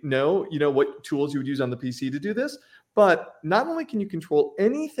actually know, what tools you would use on the PC to do this. But not only can you control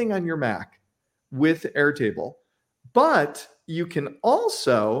anything on your Mac with Airtable, but you can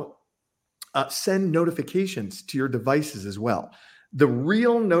also send notifications to your devices as well. The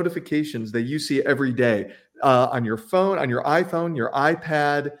real notifications that you see every day on your phone, on your iPhone, your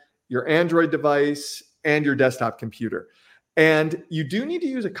iPad, your Android device, and your desktop computer. And you do need to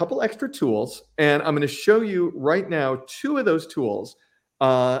use a couple extra tools. And I'm going to show you right now 2 of those tools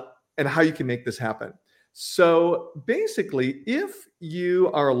and how you can make this happen. So basically, if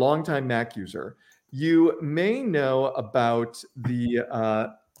you are a longtime Mac user, you may know about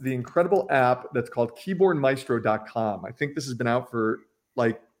the incredible app that's called keyboardmaestro.com. I think this has been out for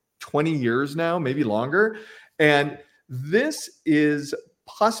like 20 years now, maybe longer. And this is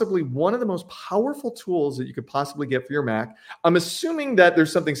possibly one of the most powerful tools that you could possibly get for your Mac. I'm assuming that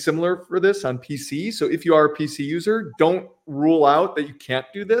there's something similar for this on PC. So if you are a PC user, don't rule out that you can't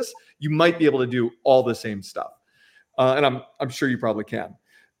do this. You might be able to do all the same stuff. And I'm sure you probably can.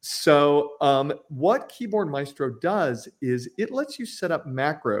 So what Keyboard Maestro does is it lets you set up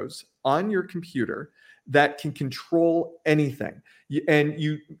macros on your computer that can control anything. And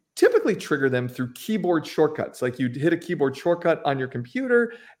you typically trigger them through keyboard shortcuts. Like you'd hit a keyboard shortcut on your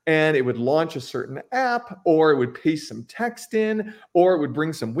computer and it would launch a certain app, or it would paste some text in, or it would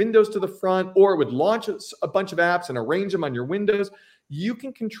bring some windows to the front, or it would launch a bunch of apps and arrange them on your windows. You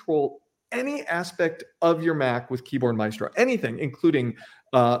can control any aspect of your Mac with Keyboard Maestro, anything, including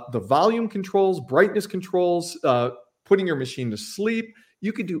the volume controls, brightness controls, putting your machine to sleep.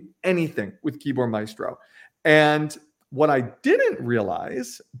 You could do anything with Keyboard Maestro. And what I didn't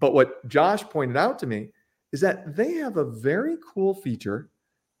realize, but what Josh pointed out to me, is that they have a very cool feature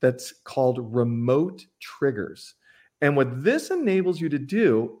that's called remote triggers. And what this enables you to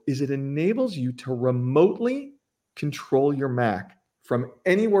do is it enables you to remotely control your Mac from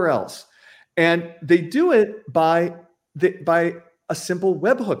anywhere else. And they do it by a simple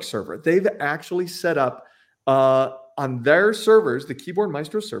webhook server. They've actually set up on their servers, the Keyboard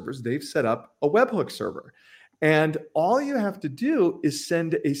Maestro servers, they've set up a webhook server. And all you have to do is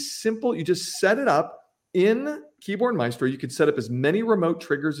you just set it up in Keyboard Maestro. You could set up as many remote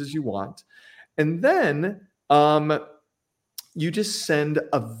triggers as you want. And then you just send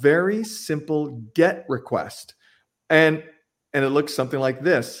a very simple GET request. And it looks something like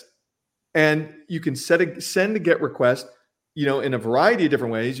this. And you can send a GET request, in a variety of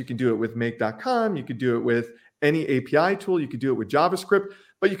different ways. You can do it with make.com. You could do it with any API tool. You could do it with JavaScript.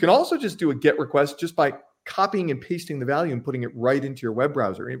 But you can also just do a GET request just by copying and pasting the value and putting it right into your web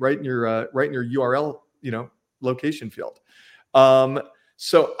browser, right in your URL, location field.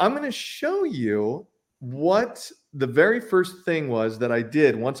 So I'm going to show you what the very first thing was that I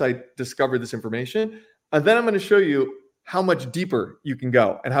did once I discovered this information. And then I'm going to show you how much deeper you can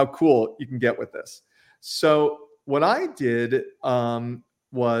go and how cool you can get with this. So what I did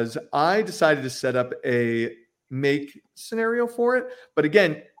was I decided to set up a make scenario for it. But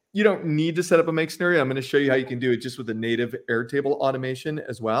again, you don't need to set up a make scenario. I'm going to show you how you can do it just with the native Airtable automation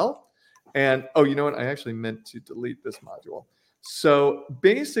as well. And oh, you know what? I actually meant to delete this module. So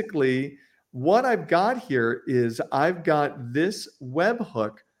basically, what I've got here is I've got this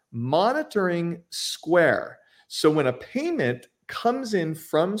webhook monitoring Square. So when a payment comes in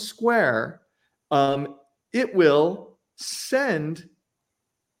from Square, it will send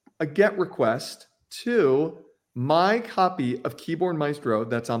a GET request to my copy of Keyboard Maestro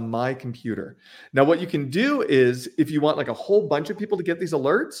that's on my computer. Now, what you can do is, if you want like a whole bunch of people to get these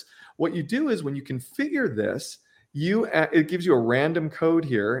alerts, what you do is when you configure this, it gives you a random code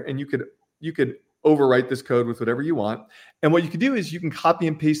here, and you could overwrite this code with whatever you want. And what you can do is you can copy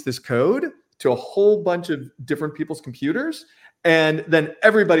and paste this code to a whole bunch of different people's computers, and then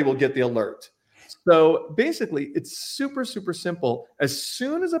everybody will get the alert. So basically, it's super, super simple. As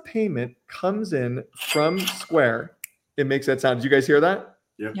soon as a payment comes in from Square, it makes that sound. Did you guys hear that?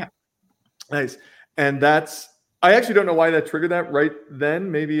 Yeah. Nice. And I actually don't know why that triggered that right then.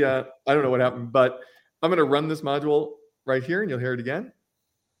 Maybe, I don't know what happened, but I'm going to run this module right here, and you'll hear it again.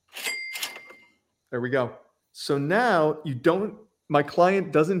 There we go. So now my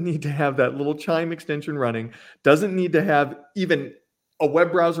client doesn't need to have that little chime extension running, doesn't need to have even a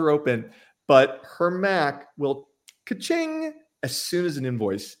web browser open, but her Mac will ka-ching as soon as an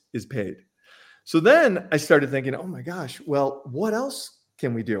invoice is paid. So then I started thinking, oh my gosh, well, what else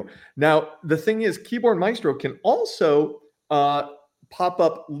can we do? Now, the thing is, Keyboard Maestro can also pop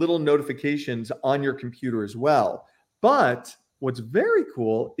up little notifications on your computer as well. But what's very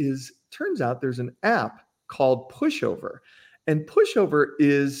cool is, turns out there's an app called Pushover. And Pushover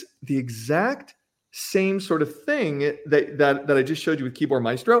is the exact same sort of thing that I just showed you with Keyboard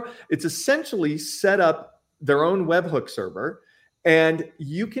Maestro. It's essentially set up their own webhook server, and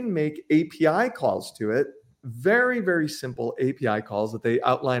you can make API calls to it. Very, very simple API calls that they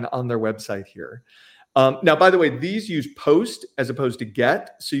outline on their website here. Now, by the way, these use POST as opposed to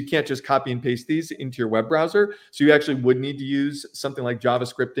GET, so you can't just copy and paste these into your web browser. So you actually would need to use something like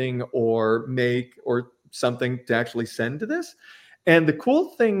JavaScripting or Make or something to actually send to this. And the cool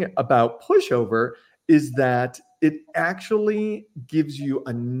thing about Pushover is that it actually gives you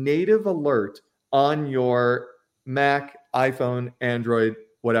a native alert on your Mac, iPhone, Android,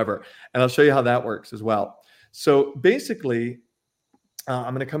 whatever. And I'll show you how that works as well. So basically,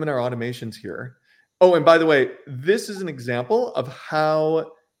 I'm going to come in our automations here. Oh, and by the way, this is an example of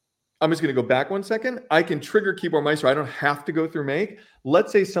how, I'm just going to go back one second. I can trigger Keyboard Maestro. I don't have to go through Make.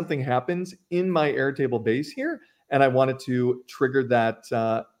 Let's say something happens in my Airtable base here, and I wanted to trigger that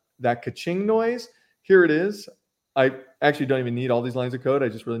ka-ching noise. Here it is. I actually don't even need all these lines of code. I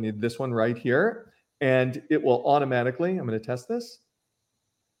just really need this one right here. And it will automatically, I'm going to test this.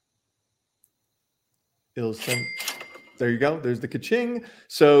 It'll send, there you go. There's the ka-ching.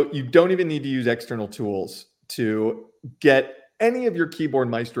 So you don't even need to use external tools to get any of your Keyboard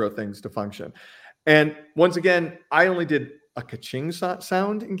Maestro things to function. And once again, I only did a ka-ching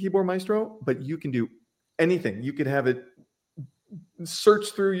sound in Keyboard Maestro, but you can do anything. You could have it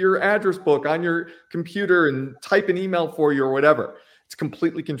search through your address book on your computer and type an email for you or whatever. It's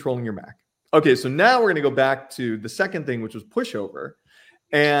completely controlling your Mac. Okay, so now we're going to go back to the second thing, which was Pushover.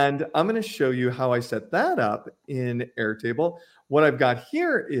 And I'm going to show you how I set that up in Airtable. What I've got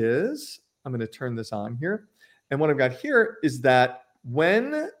here is, I'm going to turn this on here. And what I've got here is that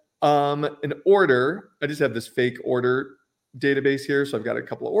when an order, I just have this fake order database here. So I've got a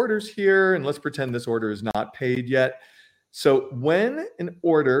couple of orders here, and let's pretend this order is not paid yet. So when an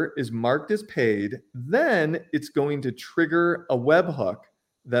order is marked as paid, then it's going to trigger a webhook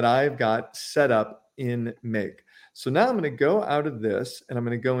that I've got set up in Make. So now I'm going to go out of this, and I'm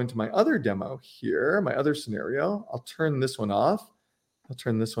going to go into my other demo here, my other scenario. I'll turn this one off. I'll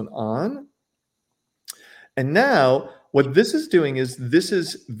turn this one on. And now what this is doing is, this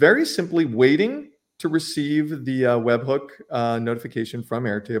is very simply waiting to receive the webhook notification from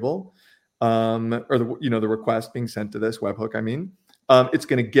Airtable, or the request being sent to this webhook. I mean, it's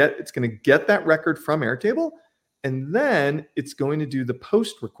going to get that record from Airtable, and then it's going to do the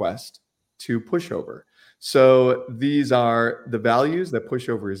post request to Pushover. So these are the values that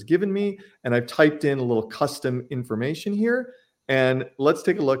Pushover has given me, and I've typed in a little custom information here. And let's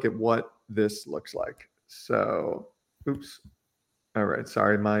take a look at what this looks like. So, oops. All right,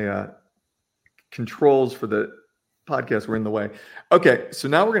 sorry, my controls for the podcast were in the way. Okay, so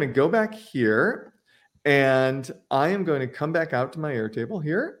now we're going to go back here, and I am going to come back out to my Airtable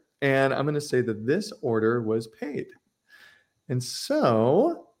here, and I'm going to say that this order was paid. And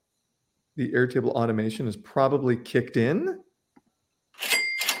so the Airtable automation is probably kicked in.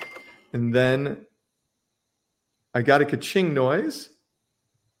 And then I got a ka-ching noise.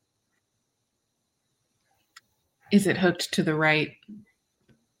 Is it hooked to the right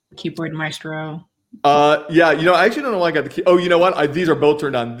keyboard Maestro? Yeah, I actually don't know why I got the key. Oh, you know what? These are both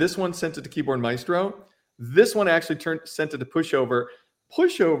turned on. This one sent it to Keyboard Maestro. This one actually sent it to Pushover.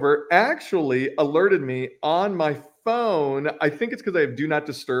 Pushover actually alerted me on my phone. I think it's because I have Do Not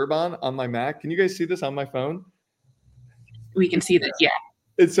Disturb on my Mac. Can you guys see this on my phone? We can see that, yeah.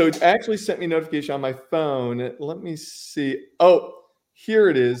 And so it actually sent me a notification on my phone. Let me see. Oh, here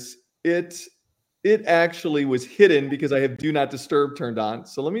it is. It actually was hidden because I have Do Not Disturb turned on.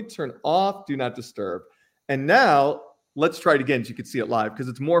 So let me turn off Do Not Disturb. And now let's try it again so you can see it live, because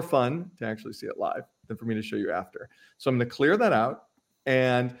it's more fun to actually see it live than for me to show you after. So I'm going to clear that out,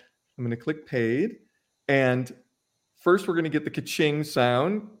 and I'm going to click paid. And first we're going to get the ka-ching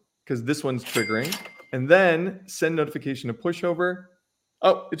sound because this one's triggering. And then send notification to Pushover.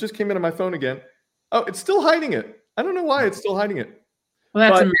 Oh, it just came into my phone again. Oh, it's still hiding it. I don't know why it's still hiding it. Well,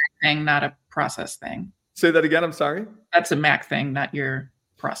 that's a Mac thing, not a process thing. Say that again. I'm sorry. That's a Mac thing, not your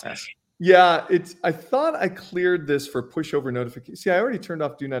process. Yeah, I thought I cleared this for Pushover notification. See, I already turned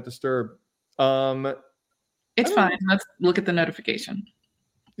off Do Not Disturb. It's fine. Let's look at the notification.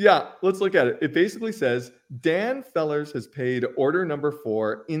 Yeah, let's look at it. It basically says Dan Fellers has paid order number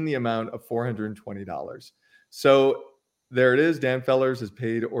 4 in the amount of $420. So there it is. Dan Fellers has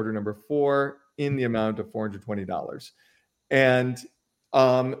paid order number 4 in the amount of $420. And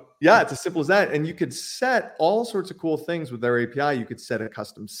yeah, it's as simple as that. And you could set all sorts of cool things with their API. You could set a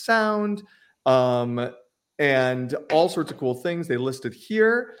custom sound and all sorts of cool things. They listed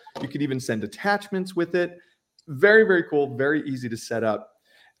here. You could even send attachments with it. Very, very cool. Very easy to set up.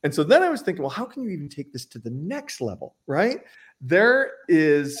 And so then I was thinking, well, how can you even take this to the next level, right? There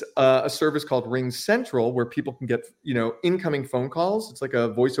is a service called Ring Central where people can get, incoming phone calls. It's like a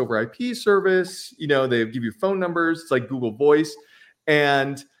voice over IP service. They give you phone numbers. It's like Google Voice.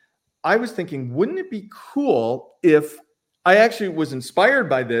 And I was thinking, wouldn't it be cool if I actually was inspired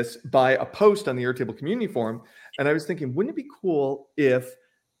by this by a post on the Airtable community forum. And I was thinking, wouldn't it be cool if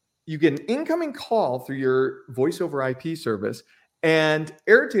you get an incoming call through your voice over IP service and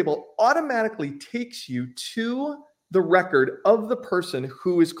Airtable automatically takes you to the record of the person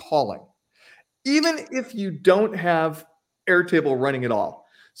who is calling, even if you don't have Airtable running at all.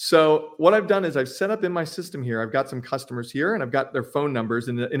 So what I've done is I've set up in my system here, I've got some customers here and I've got their phone numbers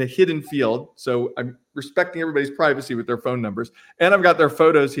in a hidden field. So I'm respecting everybody's privacy with their phone numbers. And I've got their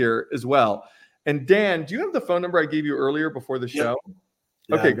photos here as well. And Dan, do you have the phone number I gave you earlier before the show?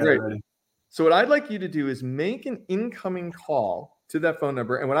 Yeah, okay, great. So what I'd like you to do is make an incoming call to that phone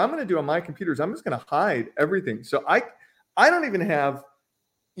number. And what I'm going to do on my computer is I'm just going to hide everything. So I don't even have,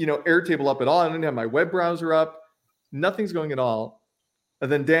 Airtable up at all. I don't have my web browser up. Nothing's going at all. And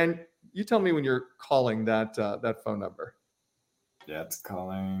then Dan, you tell me when you're calling that phone number. Yeah, it's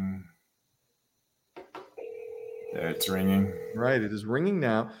calling. There, it's ringing. Right, it is ringing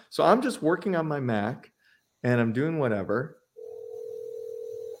now. So I'm just working on my Mac and I'm doing whatever.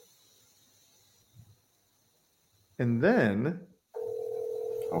 And then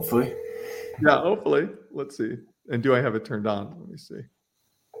hopefully. Yeah, hopefully. Let's see. And do I have it turned on? Let me see.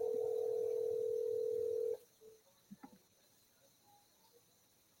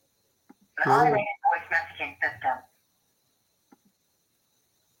 The automated voice messaging system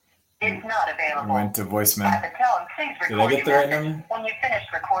is not available. Went to voicemail. At the tone, please Did record I get the right your message. number? When you finish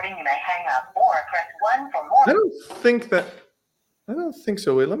recording, you may hang up or press 1 for more. I don't think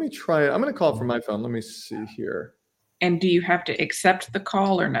so. Wait, let me try it. I'm going to call it from my phone. Let me see here. And do you have to accept the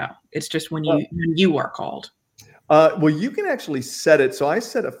call or no? It's just when you are called. Well, you can actually set it. So I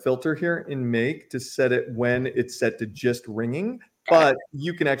set a filter here in Make to set it when it's set to just ringing. But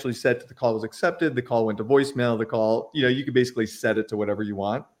you can actually set the call was accepted, the call went to voicemail, the call, you can basically set it to whatever you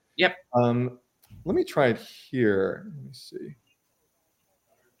want. Yep. Let me try it here. Let me see.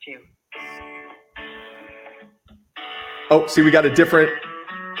 2. Oh, see, we got a different.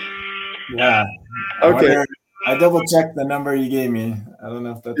 Yeah. Okay. I double checked the number you gave me. I don't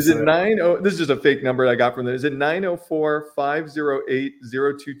know if that's. Is it 90? This is just a fake number I got from there. Is it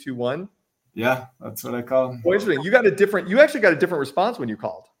 904-508-0221? Yeah, that's what I called. Oh, interesting. You actually got a different response when you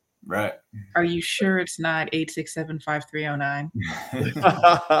called. Right. Are you sure it's not 867-5309? It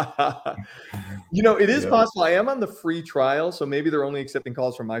is possible. I am on the free trial, so maybe they're only accepting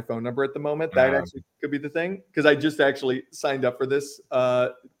calls from my phone number at the moment. That actually could be the thing, because I just actually signed up for this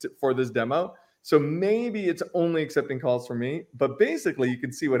for this demo. So maybe it's only accepting calls from me. But basically, you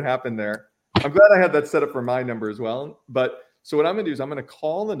can see what happened there. I'm glad I had that set up for my number as well. But so what I'm going to do is I'm going to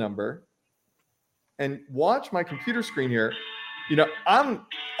call the number and watch my computer screen here. I'm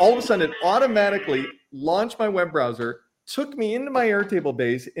all of a sudden it automatically launched my web browser, took me into my Airtable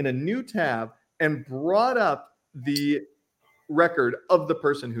base in a new tab, and brought up the record of the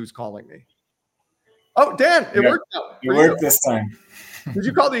person who's calling me. Oh, Dan, it worked out. It worked this time. Did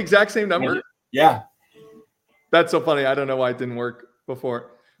you call the exact same number? Yeah. That's so funny. I don't know why it didn't work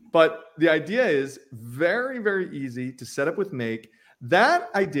before. But the idea is very, very easy to set up with Make. That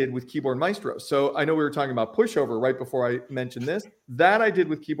I did with Keyboard Maestro. So I know we were talking about pushover right before I mentioned this. That I did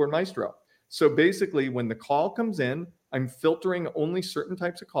with Keyboard Maestro. So basically, when the call comes in, I'm filtering only certain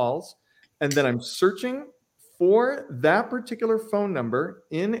types of calls, and then I'm searching for that particular phone number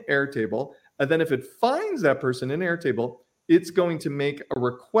in Airtable. And then if it finds that person in Airtable, it's going to make a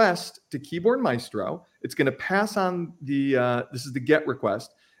request to Keyboard Maestro. It's going to pass on this is the GET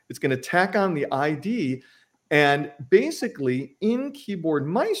request. It's going to tack on the ID. And basically, in Keyboard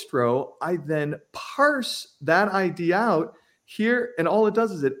Maestro, I then parse that ID out here. And all it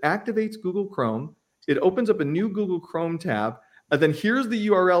does is it activates Google Chrome. It opens up a new Google Chrome tab. And then here's the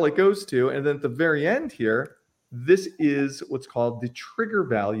URL it goes to. And then at the very end here, this is what's called the trigger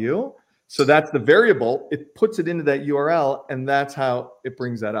value. So that's the variable. It puts it into that URL, and that's how it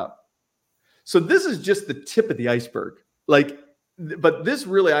brings that up. So this is just the tip of the iceberg. But this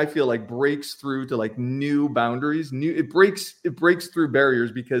really, I feel like, breaks through to like new boundaries. It breaks through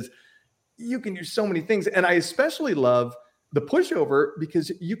barriers because you can do so many things. And I especially love the pushover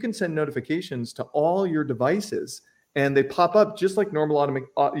because you can send notifications to all your devices, and they pop up just like normal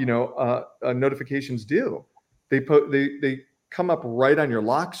notifications do. They come up right on your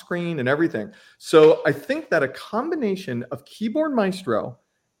lock screen and everything. So I think that a combination of Keyboard Maestro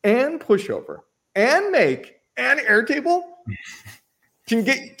and pushover and Make and Airtable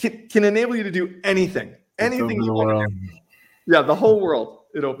can enable you to do anything you want to do. Yeah, the whole world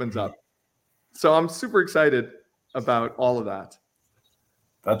it opens up. So I'm super excited about all of that.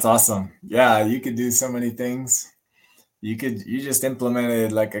 That's awesome. Yeah, you could do so many things. You just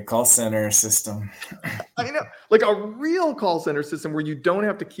implemented like a call center system. I know, like a real call center system where you don't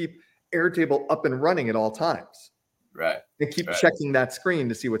have to keep Airtable up and running at all times. Right. And keep checking that screen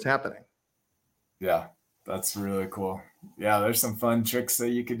to see what's happening. Yeah, that's really cool. Yeah, there's some fun tricks that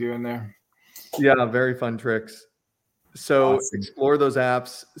you could do in there. Yeah, very fun tricks. So explore those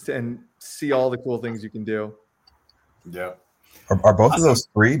apps and see all the cool things you can do. Yeah. Are both of those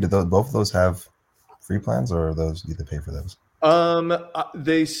free? Do both of those have free plans, or are those you have to pay for those?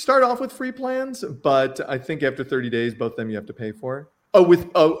 They start off with free plans, but I think after 30 days, both of them you have to pay for.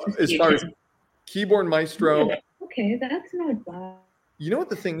 As far as Keyboard Maestro. Okay, that's not bad. You know what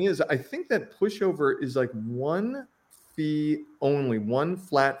the thing is? I think that pushover is like one fee only, one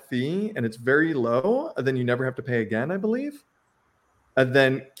flat fee, and it's very low. And then you never have to pay again, I believe. And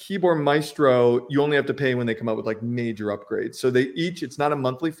then Keyboard Maestro, you only have to pay when they come out with like major upgrades. So it's not a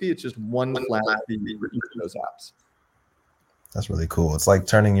monthly fee, it's just one flat fee for each of those apps. That's really cool. It's like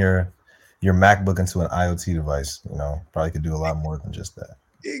turning your MacBook into an IoT device. Probably could do a lot more than just that.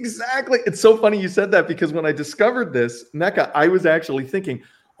 Exactly. It's so funny you said that because when I discovered this, Mecca, I was actually thinking,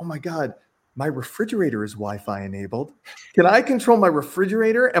 oh my God, my refrigerator is Wi-Fi enabled. Can I control my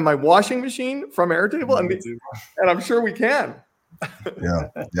refrigerator and my washing machine from Airtable? And I'm sure we can.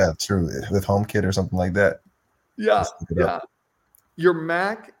 Yeah, true. With HomeKit or something like that. Yeah. Your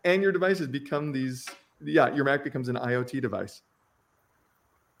Mac and your devices become these. Yeah, your Mac becomes an IoT device.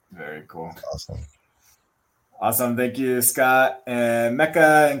 Very cool. Awesome. Thank you, Scott and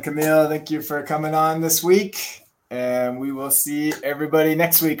Mecca and Camille. Thank you for coming on this week. And we will see everybody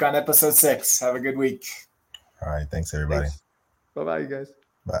next week on episode 6. Have a good week. All right. Thanks, everybody. Bye-bye, you guys.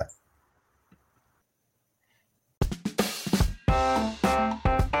 Bye.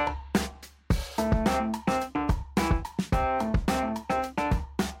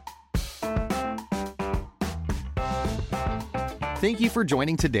 Thank you for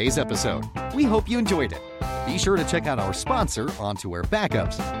joining today's episode. We hope you enjoyed it. Be sure to check out our sponsor, OnToAir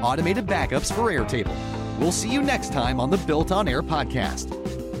Backups, automated backups for Airtable. We'll see you next time on the Built on Air podcast.